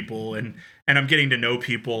talking to people and I'm getting to know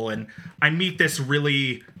people, and I meet this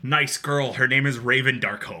really nice girl. Her name is Raven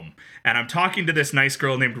Darkholme. And I'm talking to this nice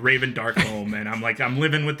girl named Raven Darkholme, and I'm like, I'm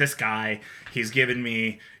living with this guy. He's giving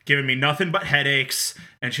me nothing but headaches.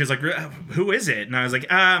 And she's like, who is it? And I was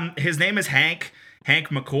like, his name is Hank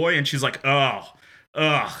McCoy. And she's like, ugh,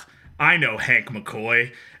 I know Hank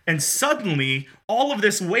McCoy. And suddenly, all of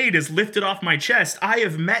this weight is lifted off my chest. I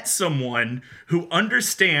have met someone who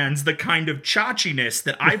understands the kind of chachiness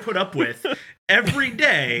that I put up with every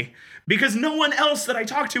day, because no one else that I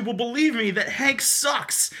talk to will believe me that Hank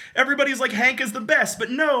sucks. Everybody's like, Hank is the best. But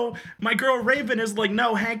no, my girl Raven is like,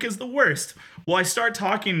 no, Hank is the worst. Well, I start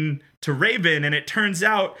talking to Raven, and it turns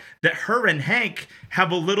out that her and Hank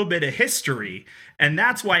have a little bit of history. And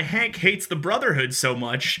that's why Hank hates the Brotherhood so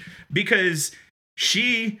much, because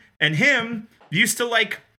she and him used to,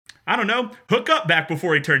 like, I don't know, hook up back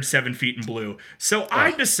before he turned 7 feet in blue. So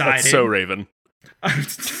I decided. That's so Raven.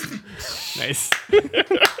 Nice.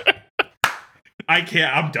 I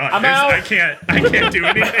can't. I'm done. I'm out. I can't do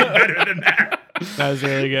anything better than that. That was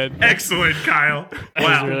really good. Excellent, Kyle.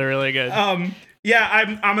 That was really, really good.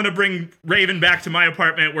 Yeah, I'm gonna bring Raven back to my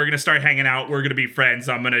apartment. We're gonna start hanging out. We're gonna be friends.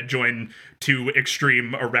 I'm gonna join too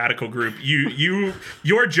extreme a radical group.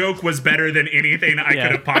 Your joke was better than anything I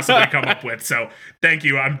could have possibly come up with. So thank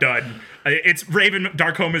you. I'm done. It's Raven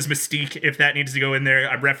Darkholme's Mystique. If that needs to go in there,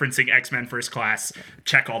 I'm referencing X-Men First Class.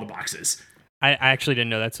 Check all the boxes. I actually didn't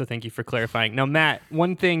know that, so thank you for clarifying. Now, Matt,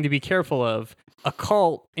 one thing to be careful of, a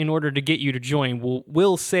cult, in order to get you to join,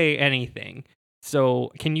 will say anything.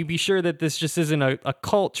 So can you be sure that this just isn't a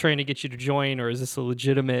cult trying to get you to join, or is this a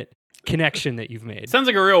legitimate connection that you've made? Sounds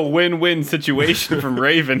like a real win-win situation from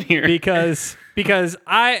Raven here. Because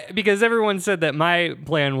everyone said that my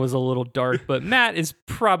plan was a little dark, but Matt is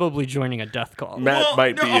probably joining a death cult. Matt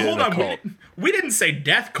might be in a cult. We didn't say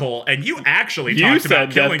death cult, and you actually You talked said about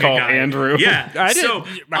death killing cult, a guy. Andrew. Yeah,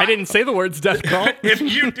 I didn't say the words death cult. If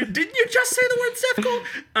you didn't you just say the word death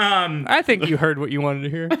cult? I think you heard what you wanted to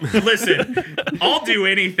hear. Listen, I'll do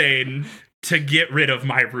anything to get rid of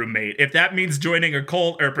my roommate. If that means joining a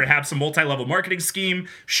cult or perhaps a multi-level marketing scheme,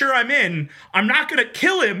 sure, I'm in. I'm not going to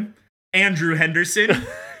kill him, Andrew Henderson.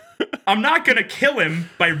 I'm not going to kill him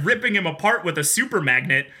by ripping him apart with a super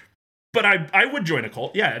magnet, but I would join a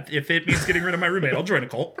cult. Yeah, if it means getting rid of my roommate, I'll join a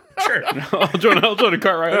cult. Sure. I'll join a cult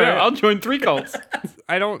right now. I'll join 3 cults.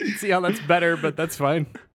 I don't see how that's better, but that's fine.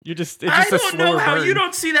 It's just I a don't know slower how burn. you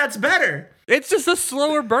don't see that's better. It's just a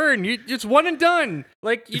slower burn. It's one and done.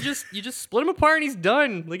 Like you just split him apart and he's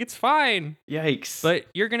done. Like it's fine. Yikes. But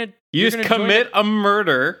you're gonna you just commit a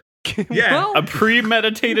murder. Yeah. Well, A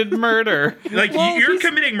premeditated murder. Like Well, you're he's-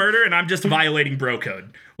 committing murder and I'm just violating bro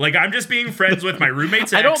code. Like I'm just being friends with my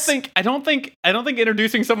roommate's ex. I don't think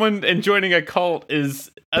introducing someone and joining a cult is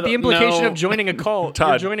the implication of joining a cult. You're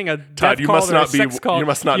Todd, joining a death Todd, you cult must or a not be- sex cult. you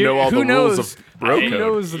must not know all who the knows, rules of bro Who code.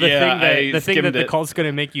 knows the Yeah, thing that skimmed the it. cult's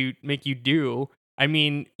gonna make you do? I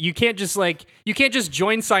mean, you can't just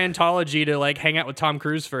join Scientology to like hang out with Tom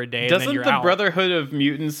Cruise for a day. and then Doesn't you're the out. Brotherhood of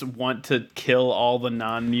Mutants want to kill all the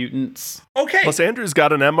non-mutants? Okay. Plus, Andrew's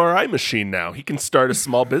got an MRI machine now. He can start a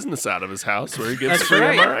small business out of his house where he gives That's free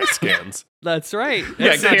right. MRI scans. That's right. Yeah,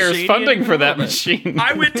 That's not CARES shady funding for that anymore. machine.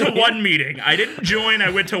 I went to one meeting. I didn't join.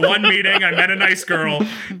 I went to one meeting. I met a nice girl.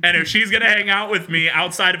 And if she's going to hang out with me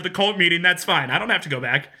outside of the cult meeting, that's fine. I don't have to go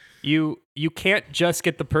back. You can't just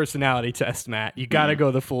get the personality test, Matt. You gotta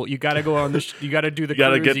go the full. You gotta go on the. You gotta do the. You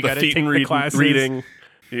gotta cruise, get you the gotta feet take the classes. reading.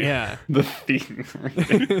 Yeah. The theme.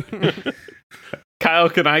 Kyle,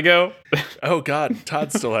 can I go? Oh God,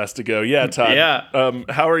 Todd still has to go. Yeah, Todd. Yeah.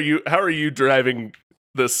 How are you driving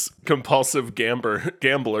this compulsive gambler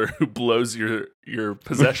who blows your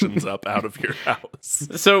possessions up out of your house?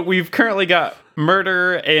 So we've currently got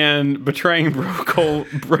murder and betraying bro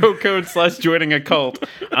code / joining a cult.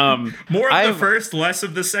 More of the first, less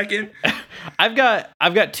of the second. I've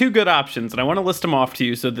got 2 good options, and I want to list them off to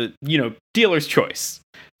you so that dealer's choice.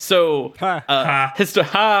 So Ha. that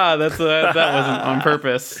wasn't on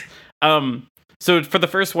purpose. So for the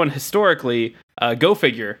first one, historically, go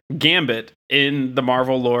figure, Gambit in the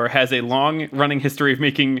Marvel lore has a long-running history of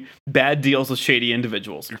making bad deals with shady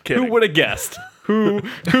individuals. You're kidding. Who would have guessed? Who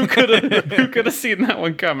could have seen that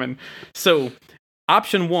one coming? So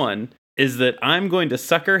option 1 is that I'm going to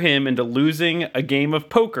sucker him into losing a game of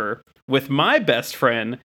poker with my best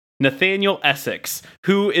friend, Nathaniel Essex,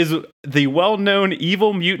 who is the well-known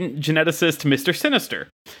evil mutant geneticist Mr. Sinister.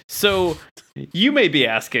 So you may be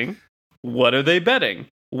asking, what are they betting?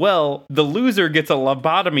 Well, the loser gets a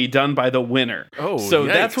lobotomy done by the winner. Oh, so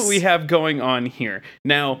that's what yikes. we have going on here.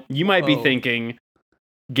 Now, you might be Oh. thinking,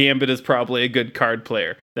 Gambit is probably a good card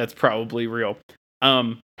player. That's probably real.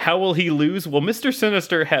 How will he lose? Well, Mr.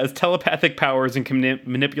 Sinister has telepathic powers and can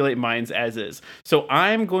manipulate minds as is. So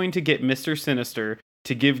I'm going to get Mr. Sinister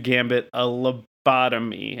to give Gambit a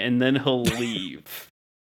lobotomy, and then he'll leave.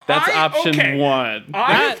 That's option okay. 1.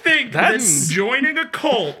 I think that that's- joining a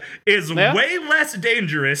cult is Yeah. way less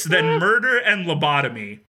dangerous than murder and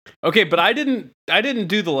lobotomy. Okay, but I didn't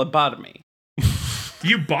do the lobotomy.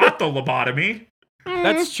 You bought the lobotomy.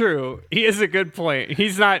 That's true. He is a good point.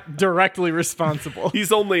 He's not directly responsible.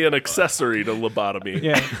 He's only an accessory to lobotomy.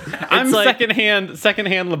 Yeah. I'm like- secondhand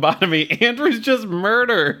lobotomy. Andrew's just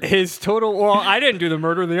murder. His total. Well, I didn't do the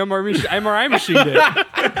murder. The MRI machine did.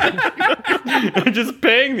 I'm just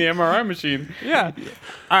paying the MRI machine. Yeah.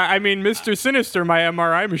 I mean, Mr. Sinister, my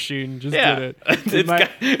MRI machine, just Yeah, did it.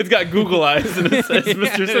 it's got Google eyes and it says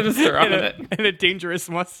Mr. Sinister on and it. and a dangerous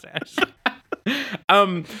mustache.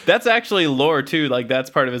 That's actually lore too. Like that's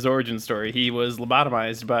part of his origin story. He was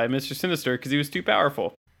lobotomized by Mr. Sinister because he was too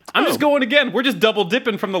powerful. I'm just going again. We're just double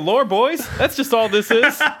dipping from the lore, boys. That's just all this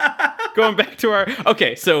is. Going back to our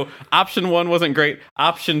okay. So option 1 wasn't great.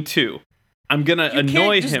 Option 2, I'm gonna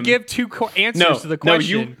annoy You can't just him. give 2 answers to the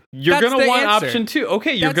question. you're That's gonna the want answer. option 2.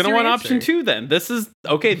 Okay, you're That's gonna your want answer. option 2 then. This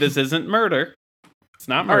isn't murder. It's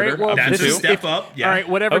not All right, murder. well, option That's a two. step up. Yeah. All right,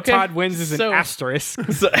 whatever Okay, Todd wins is so- an asterisk.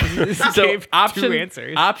 So, so gave 2 option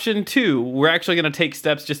answers. option 2, we're actually going to take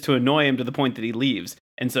steps just to annoy him to the point that he leaves.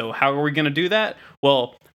 And so how are we going to do that?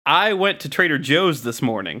 Well, I went to Trader Joe's this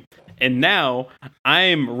morning, and now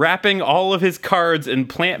I'm wrapping all of his cards in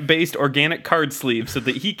plant-based organic card sleeves so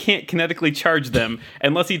that he can't kinetically charge them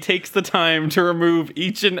unless he takes the time to remove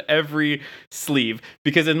each and every sleeve.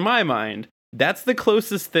 Because in my mind, that's the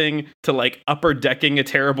closest thing to like upper decking a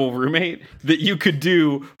terrible roommate that you could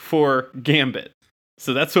do for Gambit.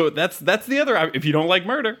 So that's the other. If you don't like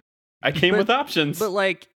murder, I came with options. But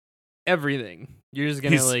like everything. You're just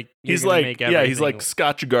gonna he's gonna like make everything. he's like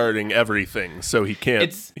Scotch guarding everything, so he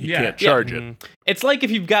can't Yeah. charge it. It's like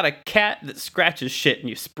if you've got a cat that scratches shit and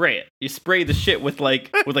you spray it. You spray the shit with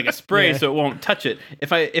like a spray Yeah. so it won't touch it.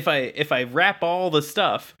 If I wrap all the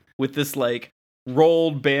stuff with this like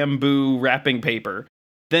rolled bamboo wrapping paper,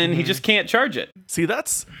 then he just can't charge it. See,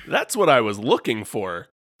 that's what I was looking for.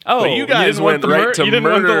 Oh, But you guys didn't want went right to you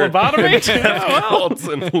didn't want murder the lobotomy? and death Oh, well. cults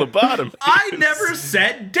and lobotomy. I never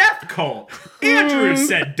said death cult. Andrew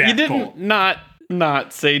said death You didn't cult.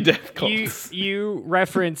 not say death cults. You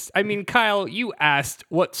referenced. I mean, Kyle, you asked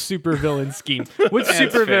what supervillain scheme. Which That's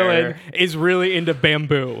supervillain fair. is really into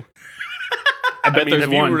bamboo? I bet there's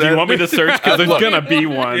have you one. Do read- you want me to search? Because there's gonna be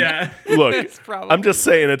one. Yeah. Look, It's probably- I'm just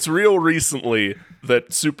saying it's real recently that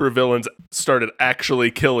supervillains started actually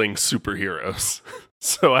killing superheroes.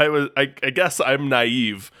 So I guess I'm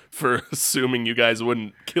naive for assuming you guys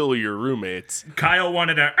wouldn't kill your roommates. Kyle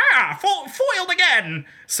wanted a foiled again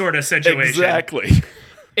sort of situation. Exactly.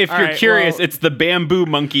 If All you're right, curious, well- it's the bamboo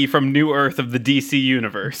monkey from New Earth of the DC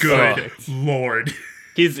universe. Good Lord.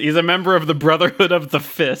 He's a member of the Brotherhood of the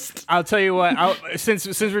Fist. I'll tell you what.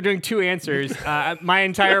 Since we're doing two answers, my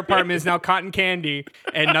entire apartment is now cotton candy,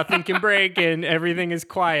 and nothing can break, and everything is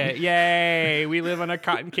quiet. Yay! We live on a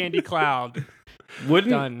cotton candy cloud.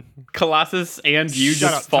 Wouldn't Done. Colossus and you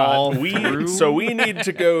Shut just up, fall Todd. through? We need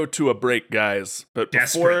to go to a break, guys. But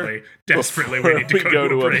before Desperately, we before need to go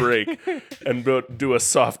to a break. and do a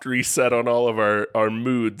soft reset on all of our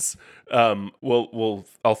moods,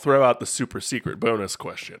 I'll throw out the super secret bonus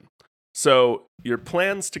question. So your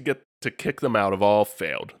plans to kick them out have all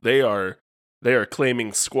failed. They are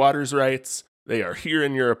claiming squatters' rights. They are here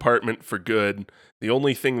in your apartment for good. The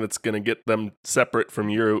only thing that's going to get them separate from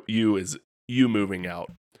you is you moving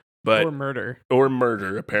out. But Or murder. or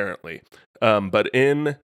murder, apparently. But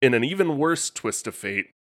in an even worse twist of fate,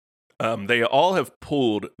 they all have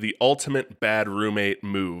pulled the ultimate bad roommate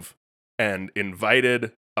move and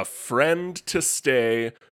invited a friend to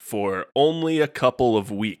stay for only a couple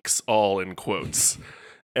of weeks, all in quotes.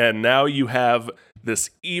 And now you have this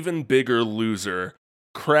even bigger loser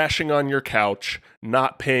crashing on your couch,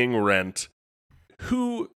 not paying rent.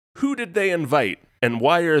 Who did they invite? And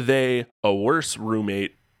why are they a worse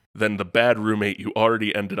roommate than the bad roommate you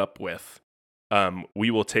already ended up with?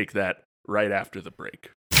 We will take that right after the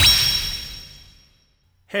break.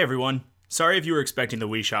 Hey everyone. Sorry if you were expecting the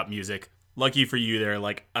Wii Shop music. Lucky for you, there are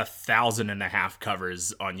like 1,500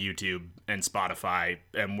 covers on YouTube and Spotify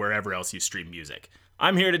and wherever else you stream music.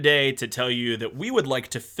 I'm here today to tell you that we would like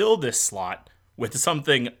to fill this slot with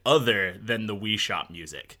something other than the Wii Shop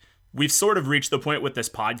music. We've sort of reached the point with this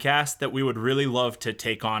podcast that we would really love to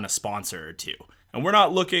take on a sponsor or two. And we're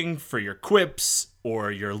not looking for your quips or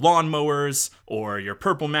your lawnmowers or your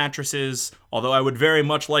purple mattresses, although I would very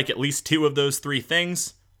much like at least 2 of those 3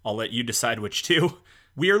 things. I'll let you decide which 2.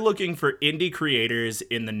 We are looking for indie creators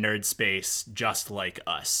in the nerd space just like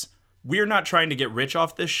us. We're not trying to get rich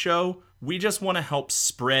off this show. We just want to help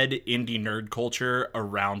spread indie nerd culture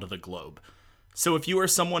around the globe. So if you are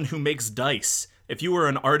someone who makes dice, if you are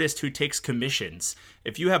an artist who takes commissions,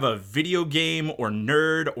 if you have a video game or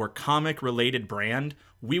nerd or comic related brand,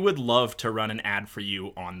 we would love to run an ad for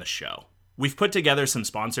you on the show. We've put together some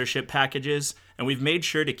sponsorship packages, and we've made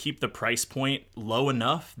sure to keep the price point low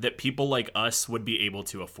enough that people like us would be able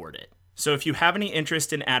to afford it. So if you have any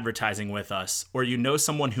interest in advertising with us, or you know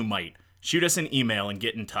someone who might, shoot us an email and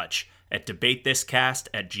get in touch at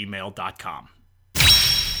debatethiscast@gmail.com.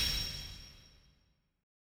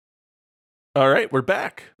 All right, we're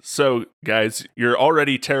back. So, guys, your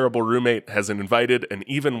already terrible roommate has invited an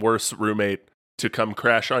even worse roommate to come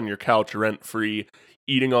crash on your couch rent-free,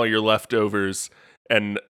 eating all your leftovers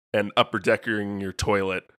and upper deckering your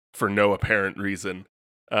toilet for no apparent reason.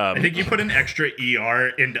 I think you put an extra ER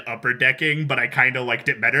into upper decking, but I kind of liked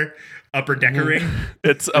it better. Upper deckering.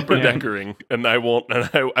 It's upper Yeah. deckering, and I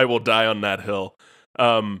will die on that hill.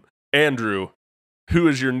 Andrew, who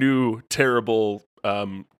is your new terrible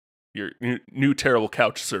terrible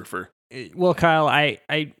couch surfer? Well, Kyle, I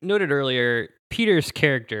noted earlier Peter's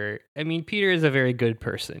character. I mean, Peter is a very good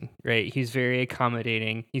person, right? He's very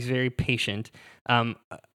accommodating. He's very patient. And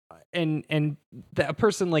a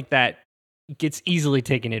person like that, gets easily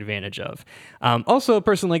taken advantage of. Also, a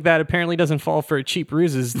person like that apparently doesn't fall for cheap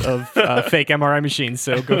ruses of fake MRI machines,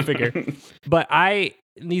 so go figure. But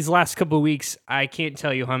these last couple of weeks, I can't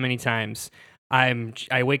tell you how many times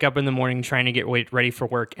I wake up in the morning trying to get ready for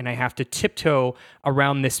work, and I have to tiptoe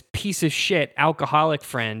around this piece of shit alcoholic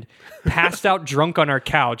friend, passed out drunk on our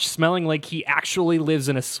couch, smelling like he actually lives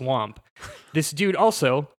in a swamp. This dude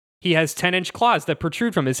also, he has 10-inch claws that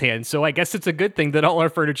protrude from his hands, so I guess it's a good thing that all our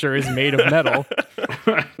furniture is made of metal.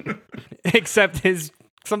 Except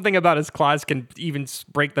something about his claws can even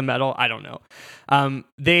break the metal. I don't know.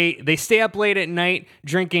 They stay up late at night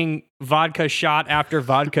drinking vodka shot after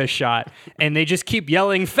vodka shot, and they just keep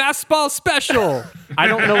yelling "fastball special." I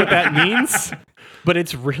don't know what that means, but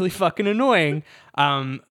it's really fucking annoying.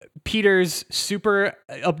 Peter's super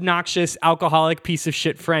obnoxious alcoholic piece of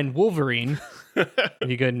shit friend Wolverine, if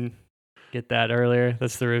you couldn't get that earlier,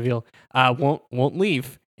 that's the reveal, won't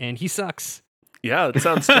leave, and he sucks. Yeah, it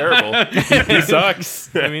sounds terrible. He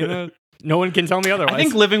sucks. I mean, no one can tell me otherwise. I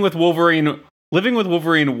think living with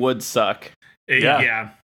Wolverine would suck. Yeah.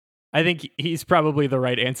 I think he's probably the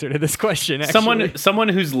right answer to this question. Actually. Someone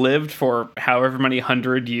who's lived for however many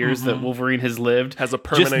 100 years that Wolverine has lived Has a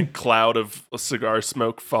permanent cloud of cigar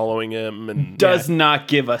smoke following him, and does not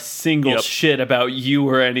give a single Yep. shit about you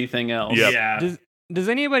or anything else. Yep. Yeah. Does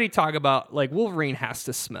anybody talk about, like, Wolverine has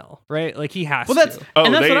to smell, right? Like, he has Well, that's to.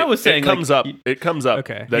 and that's what I was saying. It comes up.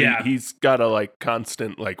 Okay. Then Yeah. he's got a like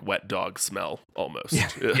constant like wet dog smell almost.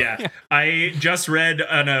 Yeah. I just read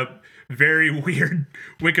on a very weird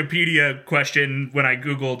Wikipedia question when I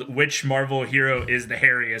Googled which Marvel hero is the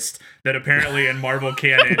hairiest, that apparently in Marvel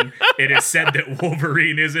canon, it is said that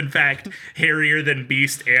Wolverine is in fact hairier than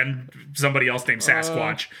Beast and somebody else named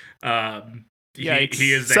Sasquatch. He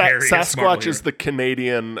is the hairiest Marvel Sasquatch is hero. the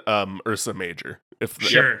Canadian Ursa Major.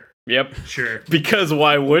 Sure. Yep. Sure. Because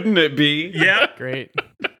why wouldn't it be? Yeah. Great.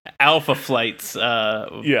 Alpha Flight's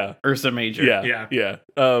Yeah. Ursa Major. Yeah.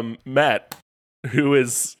 Matt, who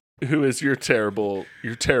is your terrible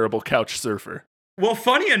couch surfer? Well,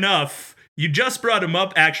 funny enough, you just brought him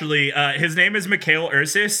up, actually. His name is Mikhail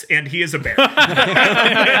Ursus, and he is a bear.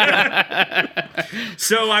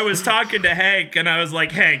 So I was talking to Hank, and I was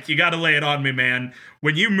like, Hank, you got to lay it on me, man.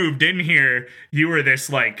 When you moved in here, you were this,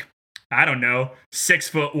 like, I don't know,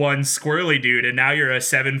 6'1" squirrely dude, and now you're a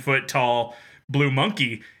 7-foot tall blue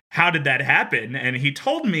monkey. How did that happen? And he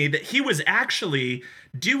told me that he was actually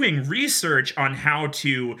doing research on how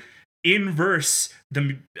to inverse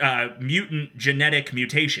the mutant genetic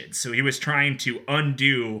mutations. So he was trying to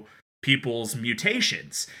undo people's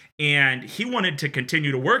mutations. And he wanted to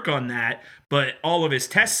continue to work on that, but all of his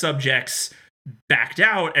test subjects backed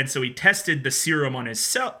out, and so he tested the serum on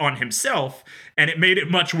himself, and it made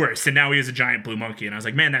it much worse. And now he is a giant blue monkey. And I was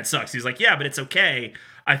like, man, that sucks. He's like, yeah, but it's okay.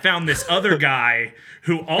 I found this other guy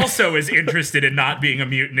who also is interested in not being a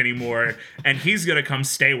mutant anymore, and he's gonna come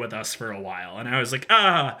stay with us for a while. And I was like,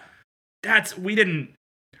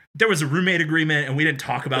 there was a roommate agreement, and we didn't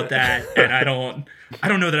talk about that, and I don't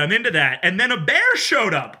know that I'm into that. And then a bear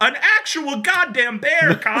showed up, an actual goddamn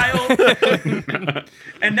bear, Kyle.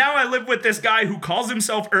 And now I live with this guy who calls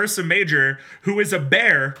himself Ursa Major, who is a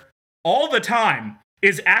bear all the time,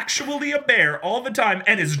 is actually a bear all the time,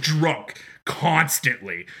 and is drunk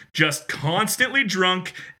constantly, just constantly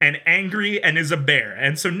drunk and angry, and is a bear.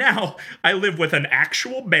 And so now I live with an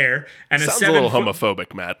actual bear and Sounds a a little 7-foot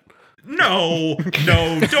homophobic, Matt. No,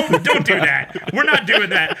 don't do that. We're not doing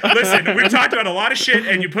that. Listen, we've talked about a lot of shit,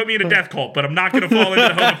 and you put me in a death cult, but I'm not going to fall into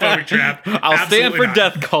the homophobic trap. I'll stand Absolutely for not.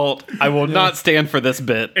 Death Cult. I will not stand for this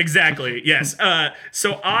bit. Exactly. Yes.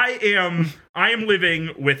 So I am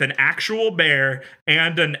living with an actual bear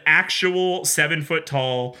and an actual 7-foot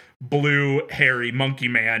tall blue hairy monkey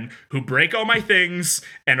man who break all my things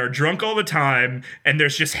and are drunk all the time, and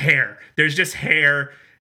there's just hair. There's just hair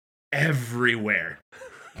everywhere.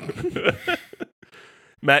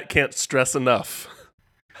 Matt can't stress enough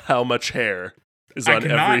how much hair is I on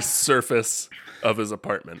cannot- every surface of his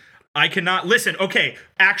apartment. I cannot listen. Okay,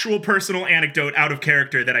 actual personal anecdote out of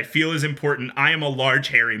character that I feel is important. I am a large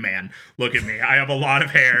hairy man. Look at me. I have a lot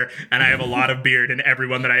of hair and I have a lot of beard, and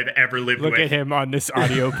everyone that I've ever lived Look with. at him on this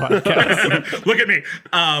audio podcast. Look at me.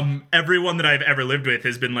 Everyone that I've ever lived with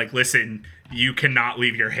has been like, listen, you cannot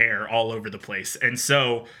leave your hair all over the place. And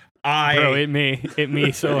so Bro, it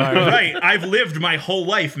me so hard. right. I've lived my whole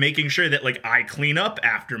life making sure that like I clean up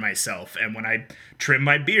after myself, and when I trim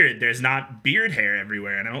my beard, there's not beard hair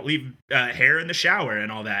everywhere, and I don't leave hair in the shower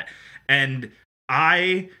and all that. And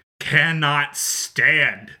I cannot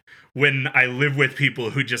stand when I live with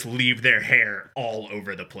people who just leave their hair all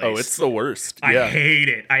over the place. Oh, it's the worst. I Yeah. hate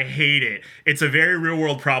it. I hate it. It's a very real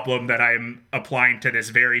world problem that I'm applying to this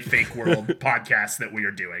very fake world podcast that we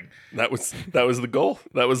are doing. That was the goal.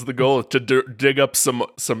 That was the goal, to dig up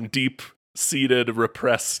some deep seated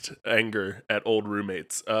repressed anger at old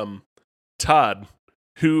roommates. Todd,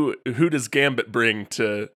 who does Gambit bring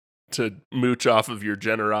to mooch off of your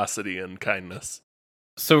generosity and kindness?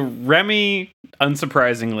 So Remy,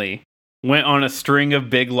 unsurprisingly, went on a string of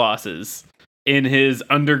big losses in his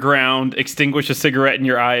underground extinguish a cigarette in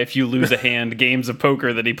your eye if you lose a hand games of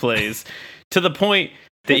poker that he plays, to the point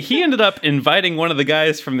that he ended up inviting one of the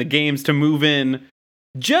guys from the games to move in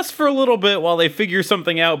just for a little bit while they figure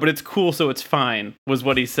something out, but it's cool, so it's fine, was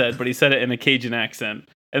what he said, but he said it in a Cajun accent.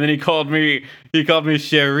 And then he called me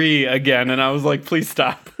Cherie again, and I was like, please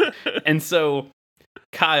stop. And so,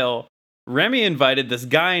 Kyle, Remy invited this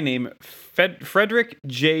guy named Frederick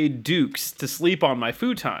J. Dukes to sleep on my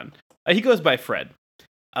futon. He goes by Fred.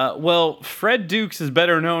 Well, Fred Dukes is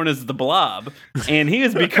better known as the Blob, and he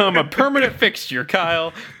has become a permanent fixture,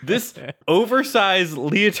 Kyle. This oversized,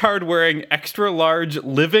 leotard-wearing, extra-large,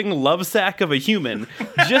 living love sack of a human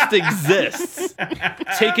just exists,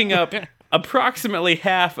 taking up approximately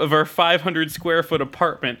half of our 500-square-foot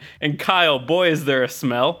apartment. And Kyle, boy, is there a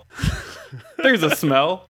smell. There's a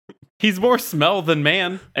smell. He's more smell than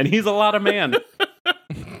man, and he's a lot of man.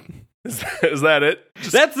 Is that it?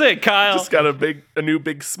 That's it, Kyle. Just got a new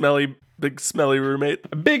big smelly roommate.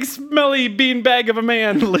 A big smelly beanbag of a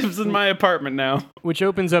man lives in my apartment now. Which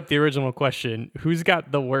opens up the original question: who's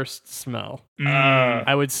got the worst smell? Mm.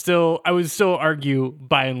 I would still argue,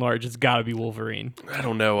 by and large, it's got to be Wolverine. I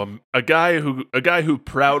don't know. A guy who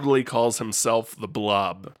proudly calls himself the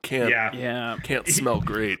Blob can't smell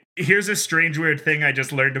great. Here's a strange, weird thing I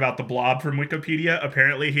just learned about the Blob from Wikipedia.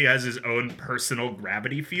 Apparently, he has his own personal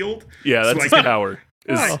gravity field. Yeah, that's So his power.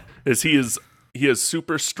 He is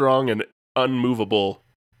super strong and unmovable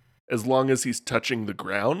as long as he's touching the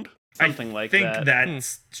ground. Something like think that.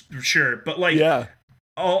 that's sure, but like, Yeah.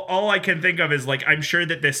 all I can think of is like, I'm sure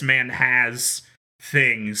that this man has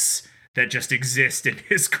things that just exist in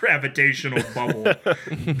his gravitational bubble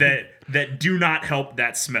that do not help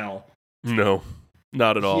that smell. No,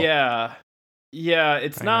 not at all. Yeah,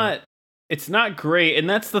 it's not great, and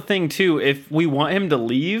that's the thing too. If we want him to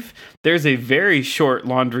leave, there's a very short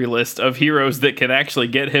laundry list of heroes that can actually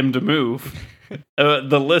get him to move.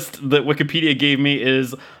 The list that Wikipedia gave me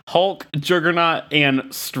is Hulk, Juggernaut,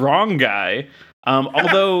 and Strong Guy.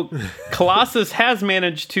 Although Colossus has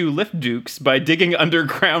managed to lift Dukes by digging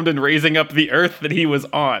underground and raising up the Earth that he was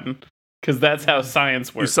on. Because that's how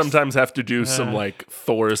science works. You sometimes have to do some like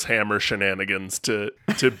Thor's hammer shenanigans to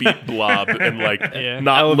beat Blob and like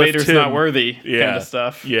not elevators lift him. not worthy kind of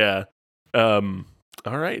stuff. Yeah.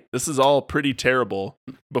 All right. This is all pretty terrible.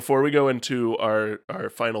 Before we go into our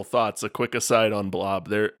final thoughts, a quick aside on Blob.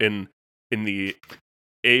 There in the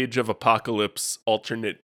Age of Apocalypse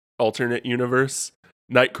alternate universe,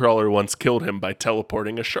 Nightcrawler once killed him by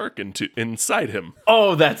teleporting a shark inside him.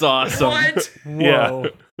 Oh, that's awesome! What? Yeah.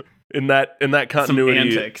 In that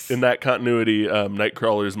continuity, antics.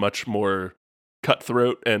 Nightcrawler is much more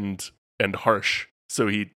cutthroat and harsh. So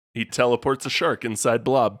he teleports a shark inside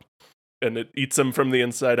Blob, and it eats him from the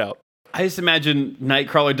inside out. I just imagine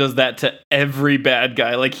Nightcrawler does that to every bad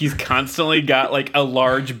guy. Like he's constantly got like a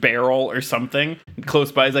large barrel or something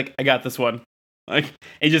close by. He's like, I got this one. Like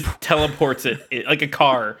he just teleports it like a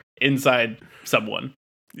car inside someone.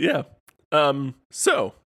 Yeah.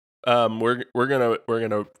 So. We're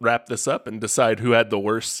gonna wrap this up and decide who had the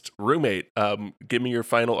worst roommate. Give me your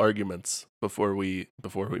final arguments before we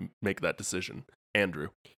make that decision, Andrew.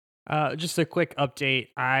 Just a quick update.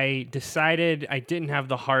 I decided I didn't have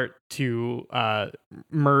the heart to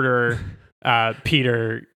murder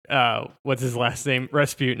Peter. What's his last name?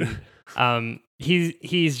 Rasputin.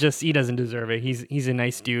 He doesn't deserve it. He's a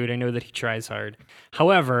nice dude. I know that he tries hard.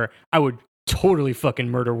 However, I would totally fucking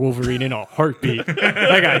murder Wolverine in a heartbeat.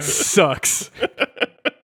 That guy sucks.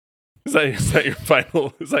 Is that your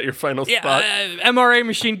final spot? MRA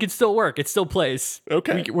machine can still work. It still plays.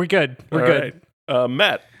 Okay. We're good. We're All good. Right.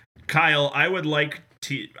 Matt. Kyle, I would like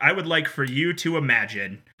for you to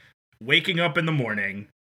imagine waking up in the morning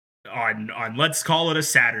on let's call it a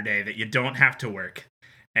Saturday that you don't have to work,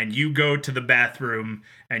 and you go to the bathroom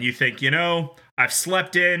and you think, I've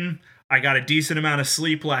slept in, I got a decent amount of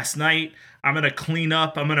sleep last night, I'm going to clean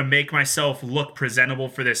up, I'm going to make myself look presentable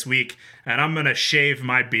for this week, and I'm going to shave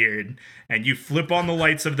my beard. And you flip on the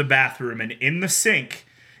lights of the bathroom, and in the sink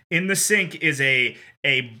is a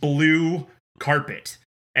blue carpet.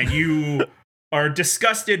 And you are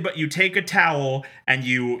disgusted, but you take a towel and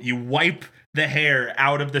you wipe the hair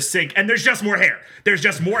out of the sink, and there's just more hair. There's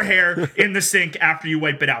just more hair in the sink after you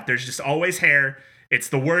wipe it out. There's just always hair. It's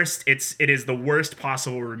the worst. It is the worst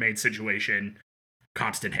possible roommate situation.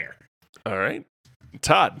 Constant hair. All right.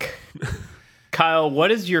 Todd. Kyle,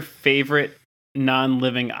 what is your favorite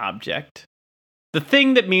non-living object? The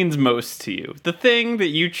thing that means most to you. The thing that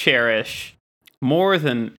you cherish more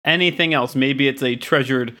than anything else. Maybe it's a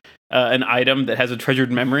treasured, an item that has a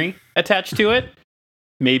treasured memory attached to it.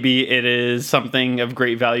 Maybe it is something of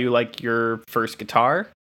great value like your first guitar.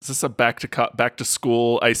 Is this a back to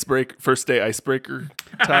school first day icebreaker,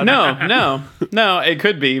 Todd? No, it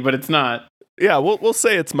could be, but it's not. Yeah, we'll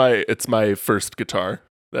say it's my first guitar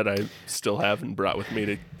that I still have and brought with me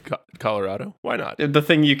to Colorado. Why not? The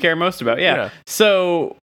thing you care most about, yeah.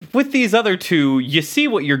 So with these other two, you see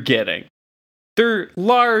what you're getting. They're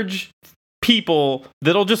large people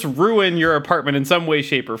that'll just ruin your apartment in some way,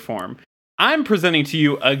 shape, or form. I'm presenting to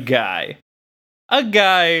you a guy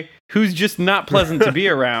who's just not pleasant to be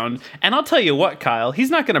around. And I'll tell you what, Kyle, he's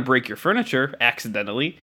not going to break your furniture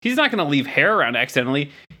accidentally. He's not going to leave hair around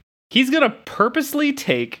accidentally. He's going to purposely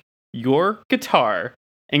take your guitar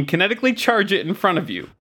and kinetically charge it in front of you.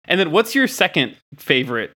 And then what's your second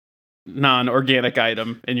favorite non-organic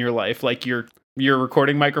item in your life? Like your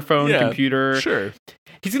recording microphone, computer? Sure.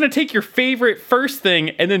 He's going to take your favorite first thing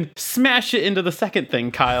and then smash it into the second thing,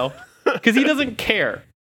 Kyle. Because he doesn't care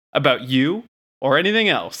about you or anything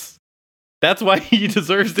else. That's why he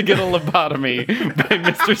deserves to get a lobotomy by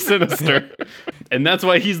Mr. Sinister. And that's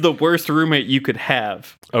why he's the worst roommate you could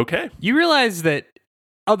have. Okay. You realize that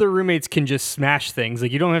other roommates can just smash things.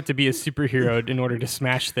 Like, you don't have to be a superhero in order to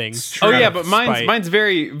smash things. Oh yeah, but mine's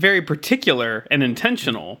very, very particular and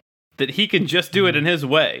intentional that he can just do it in his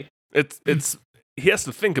way. It's he has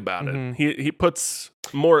to think about it. He puts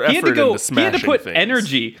more effort into smashing He had to put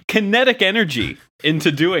things. kinetic energy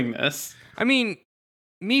into doing this. I mean,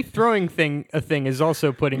 me throwing a thing is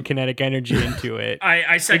also putting kinetic energy into it.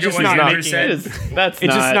 I second just what not Andrew making said. That's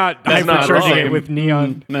It's just not that's not hypercharging wrong. it with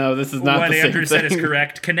neon. No, this is not What the same Andrew said is thing.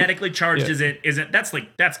 correct. Kinetically charged isn't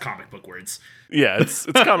that's comic book words. Yeah, it's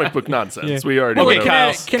comic book nonsense. Yeah. We already Okay, know.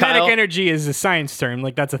 Kyle. Kinetic energy is a science term.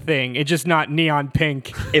 Like, that's a thing. It's just not neon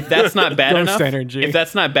pink. If that's not bad Ghost enough, energy. if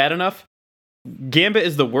that's not bad enough, Gambit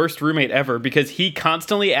is the worst roommate ever because he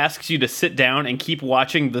constantly asks you to sit down and keep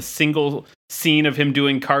watching the single scene of him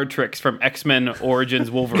doing card tricks from X-Men Origins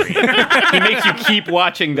Wolverine. He makes you keep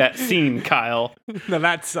watching that scene, Kyle. No,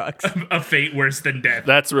 that sucks. A fate worse than death.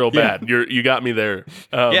 That's real bad. You got me there.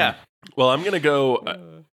 Yeah. Well, I'm gonna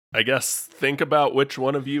go. I guess think about which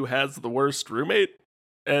one of you has the worst roommate,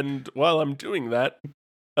 and while I'm doing that,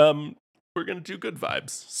 we're gonna do good vibes.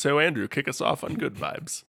 So Andrew, kick us off on good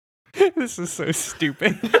vibes. This is so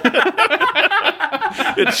stupid.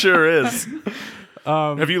 It sure is.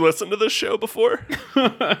 Um, Have you listened to this show before?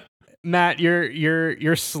 Matt,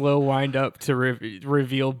 your slow wind up to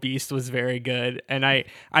reveal Beast was very good, and I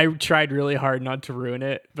tried really hard not to ruin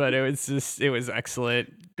it, but it was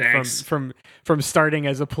excellent. Thanks. From starting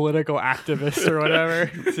as a political activist or whatever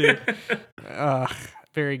to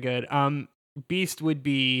very good. Beast would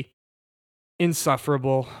be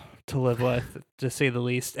insufferable to live with, to say the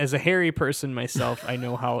least. As a hairy person myself, I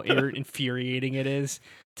know how infuriating it is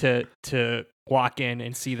to walk in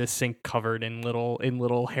and see the sink covered in little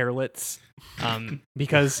hairlets,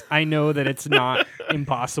 because I know that it's not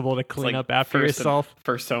impossible to clean up after yourself.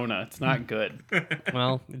 Persona, it's not good.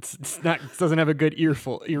 Well, it's not. It doesn't have a good ear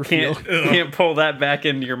feel. Can't pull that back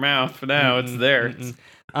into your mouth for now. It's there.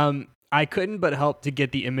 I couldn't but help to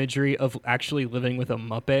get the imagery of actually living with a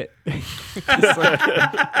Muppet.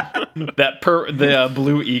 The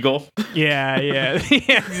blue eagle. Yeah,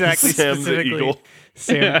 exactly. Sam the Specifically, Eagle.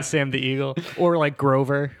 Sam the Eagle, or like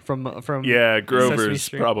Grover from Yeah, Sesame Grover's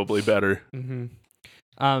Street. probably better.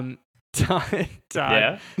 Todd,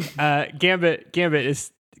 Yeah. Gambit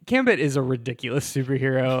is a ridiculous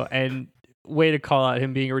superhero, and way to call out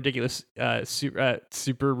him being a ridiculous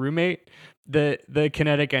super roommate. The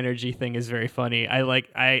kinetic energy thing is very funny.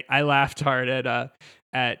 I laughed hard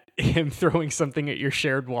at him throwing something at your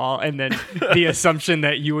shared wall, and then the assumption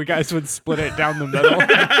that you guys would split it down the middle.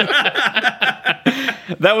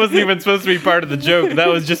 That wasn't even supposed to be part of the joke. That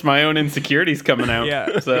was just my own insecurities coming out.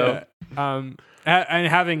 Yeah. So And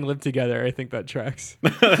having lived together, I think that tracks.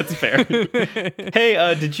 that's fair.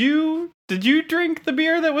 Hey, did you drink the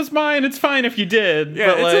beer that was mine? It's fine if you did. Yeah,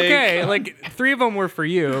 but it's okay. Like 3 of them were for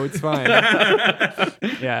you. It's fine.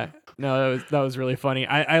 Yeah. No, that was really funny.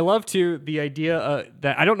 I love too the idea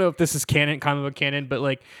that I don't know if this is comic book canon, but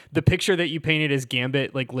like the picture that you painted as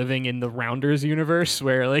Gambit, like living in the Rounders universe,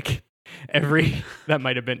 where like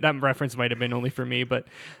that reference might have been only for me, but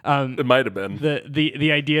It might have been.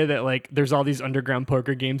 the idea that like there's all these underground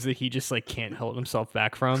poker games that he just like can't hold himself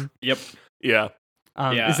back from. Yep. Yeah.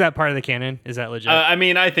 Yeah. Is that part of the canon? Is that legit? I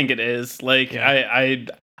mean, I think it is. Like, Yeah.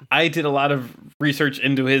 I did a lot of research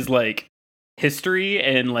into his like history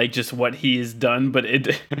and like just what he's done, but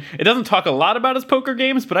it doesn't talk a lot about his poker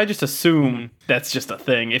games. But I just assume that's just a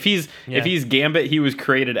thing. If he's Gambit, he was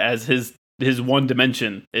created as his one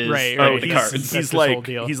dimension is Right, Oh, right. the he's, cards. That's he's his whole like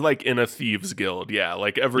deal. he's like in a thieves guild. Yeah,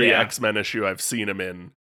 like every Yeah. X-Men issue I've seen him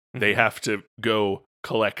in, they have to go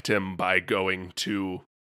collect him by going to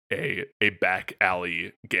a back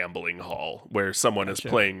alley gambling hall where someone is Gotcha.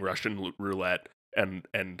 playing Russian roulette and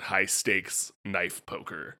high stakes knife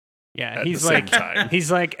poker Yeah, at he's the same like time.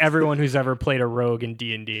 he's like everyone who's ever played a rogue in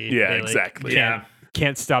D&D. Yeah, They, like, exactly. Yeah.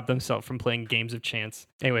 Can't stop themselves from playing games of chance.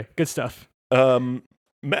 Anyway, good stuff.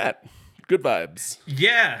 Matt, good vibes.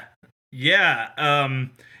 Yeah.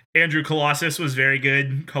 Andrew Colossus was very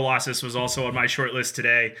good. Colossus was also on my short list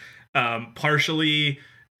today. Partially,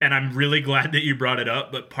 and I'm really glad that you brought it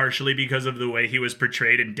up, but partially because of the way he was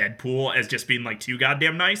portrayed in Deadpool as just being like too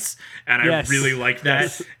goddamn nice. And Yes. I really like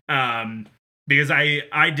that. Yes. Because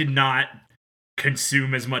I did not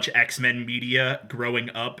consume as much X-Men media growing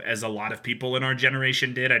up as a lot of people in our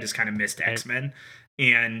generation did. I just kind of missed X-Men.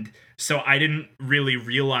 And so I didn't really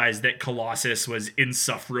realize that Colossus was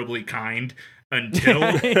insufferably kind until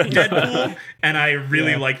Deadpool. And I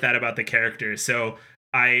really like that about the character. So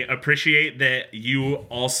I appreciate that you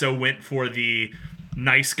also went for the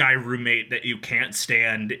nice guy roommate that you can't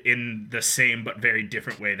stand in the same but very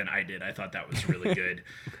different way than I did. I thought that was really good.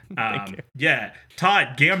 Yeah.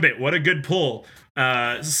 Todd, Gambit, what a good pull.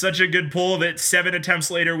 Such a good pull that 7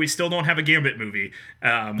 attempts later we still don't have a Gambit movie.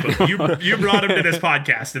 But you brought him to this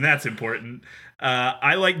podcast, and that's important.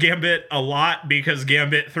 I like Gambit a lot because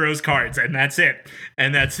Gambit throws cards, and that's it.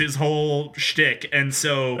 And that's his whole shtick. And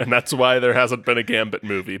so And that's why there hasn't been a Gambit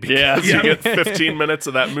movie. Because Yeah. you get 15 minutes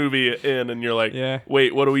of that movie in, and you're like, Yeah.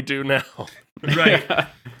 wait, what do we do now? right.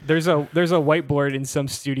 There's a whiteboard in some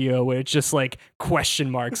studio where it's just like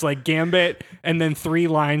question marks, like Gambit, and then 3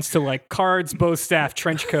 lines to like cards, bow staff,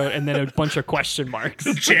 trench coat, and then a bunch of question marks.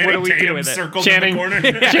 What do Channing we do Tatum with it? circled Channing, in the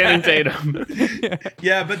corner. Channing Tatum.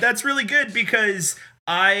 Yeah, but that's really good because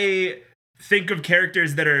I think of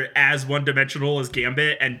characters that are as one-dimensional as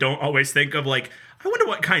Gambit and don't always think of like, I wonder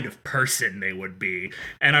what kind of person they would be.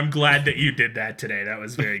 And I'm glad that you did that today. That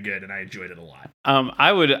was very good, and I enjoyed it a lot.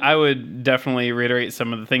 I would definitely reiterate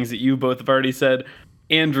some of the things that you both have already said.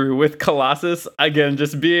 Andrew with Colossus, again,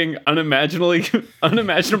 just being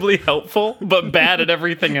unimaginably helpful, but bad at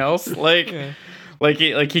everything else. Like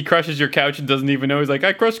he crushes your couch and doesn't even know. He's like,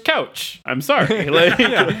 I crushed couch. I'm sorry. Like,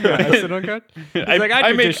 I sit on couch. He's like,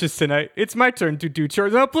 I did dishes tonight. It's my turn to do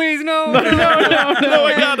chores. No, please, no. No,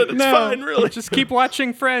 I got it. It's fine, really. Just keep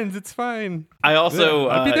watching Friends. It's fine. I also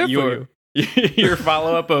I'll be there for your you. your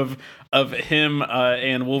follow up of him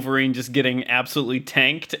and Wolverine just getting absolutely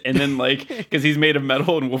tanked, and then like because he's made of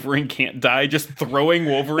metal and Wolverine can't die, just throwing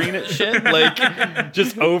Wolverine at shit like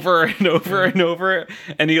just over and over and over,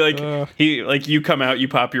 and he you come out, you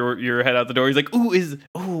pop your head out the door. He's like,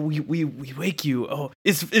 we wake you. Oh,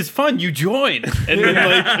 it's fun. You join, and then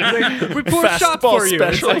like We pull a shot Fastball for you.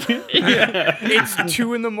 special. It's, like, it's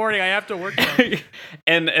 2 a.m. I have to work. Now.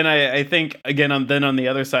 and I think again on the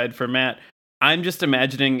other side for Matt, I'm just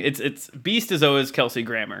imagining it's Beast is always Kelsey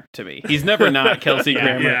Grammer to me. He's never not Kelsey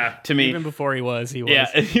Grammer to me. Even before he was. Yeah,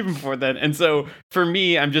 even before then. And so for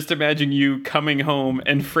me, I'm just imagining you coming home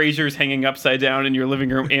and Frasier's hanging upside down in your living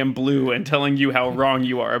room and blue and telling you how wrong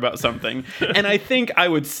you are about something. And I think I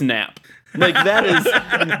would snap. Like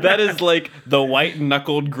that is like the white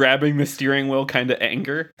knuckled grabbing the steering wheel kind of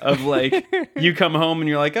anger of like you come home and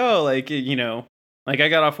you're like, oh, like, you know, like I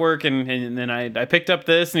got off work and then I picked up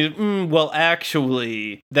this and he's, well,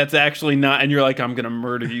 actually, that's actually not. And you're like, I'm going to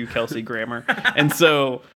murder you, Kelsey Grammer. And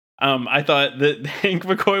so I thought that Hank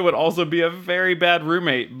McCoy would also be a very bad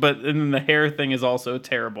roommate. But then the hair thing is also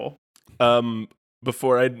terrible.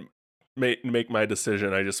 Before I make my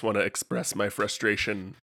decision, I just want to express my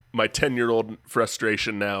frustration, my 10-year-old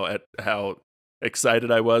frustration now at how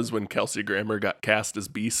excited I was when Kelsey Grammer got cast as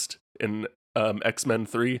Beast in X-Men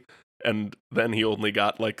 3. And then he only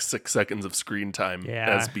got like 6 seconds of screen time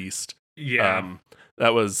as Beast. Yeah.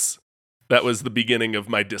 That was the beginning of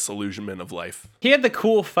my disillusionment of life. He had the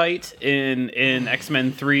cool fight in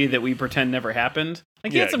X-Men 3 that we pretend never happened.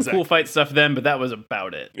 Like he had some cool fight stuff then, but that was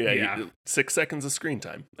about it. Yeah. 6 seconds of screen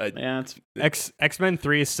time. X-Men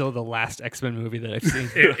 3 is still the last X-Men movie that I've seen.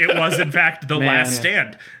 It was, in fact, the last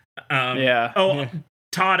stand.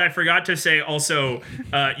 Todd, I forgot to say also,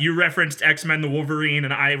 you referenced X-Men the Wolverine,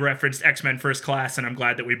 and I referenced X-Men First Class, and I'm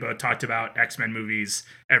glad that we both talked about X-Men movies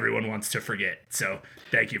everyone wants to forget. So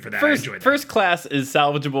thank you for that. I enjoyed that. First Class is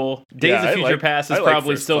salvageable. Days of Future Past is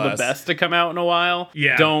probably still the best to come out in a while.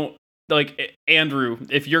 Yeah. Don't, like, Andrew,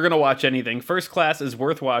 if you're going to watch anything, First Class is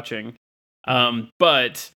worth watching.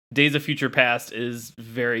 But Days of Future Past is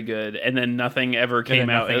very good, and then nothing ever came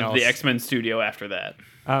out of the X-Men studio after that.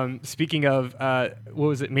 Speaking of, what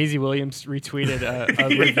was it? Maisie Williams retweeted a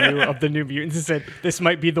review of the New Mutants and said, this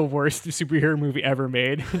might be the worst superhero movie ever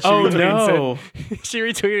made. She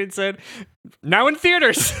retweeted and said, now in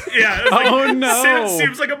theaters. Yeah. Oh, no.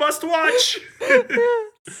 Seems like a must watch.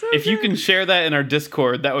 If you can share that in our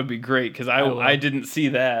Discord, that would be great, because I didn't see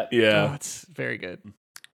that. Yeah. Oh, it's very good.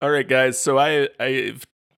 All right, guys. So I've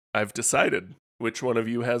decided which one of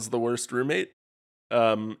you has the worst roommate.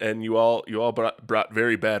 And you all brought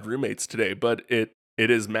very bad roommates today, but it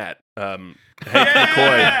is Matt. Hank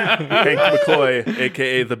McCoy,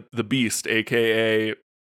 aka the Beast, aka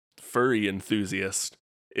furry enthusiast,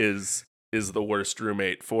 is the worst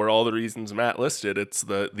roommate for all the reasons Matt listed. It's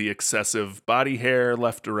the excessive body hair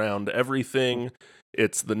left around everything.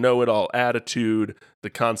 It's the know-it-all attitude, the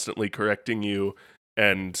constantly correcting you,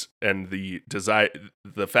 and the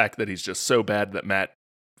fact that he's just so bad that Matt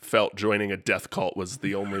felt joining a death cult was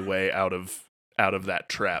the only way out of that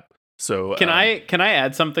trap. So can I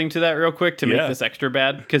add something to that real quick to make this extra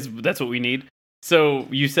bad, because that's what we need. So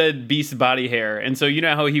you said Beast body hair, and so you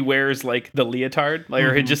know how he wears like the leotard, like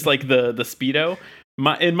or just like the Speedo.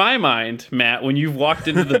 In my mind, Matt, when you've walked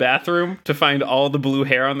into the bathroom to find all the blue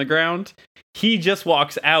hair on the ground, he just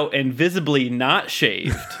walks out and visibly not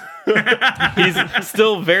shaved. He's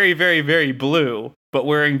still very, very, very blue, but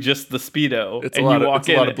wearing just the Speedo. It's a lot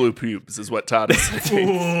of blue pubes, is what Todd is saying.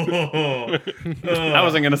 I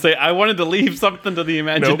wasn't going to say. I wanted to leave something to the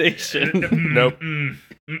imagination. Nope.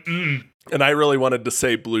 And I really wanted to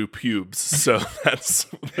say blue pubes, so that's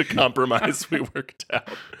the compromise we worked out.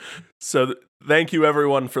 So thank you,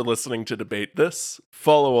 everyone, for listening to Debate This.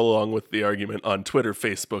 Follow along with the argument on Twitter,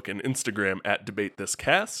 Facebook, and Instagram at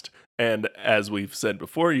DebateThisCast. And as we've said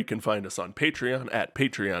before, you can find us on Patreon at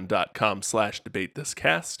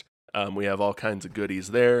patreon.com/debatethiscast. We have all kinds of goodies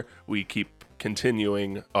there. We keep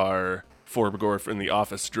continuing our Forbegorf and the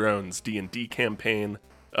Office Drones D&D campaign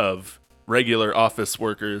of regular office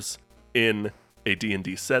workers in a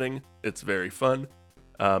D&D setting. It's very fun.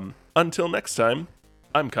 Until next time,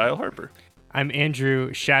 I'm Kyle Harper. I'm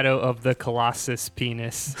Andrew, Shadow of the Colossus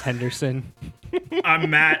Penis Henderson. I'm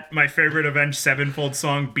Matt, my favorite Avenged Sevenfold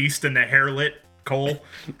song, Beast and the Hairlit Cole.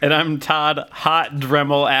 And I'm Todd, Hot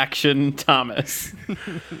Dremel Action Thomas.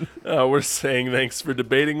 We're saying thanks for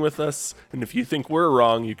debating with us, and if you think we're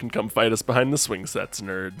wrong, you can come fight us behind the swing sets,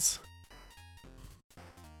 nerds.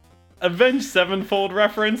 Avenged Sevenfold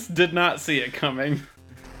reference, did not see it coming.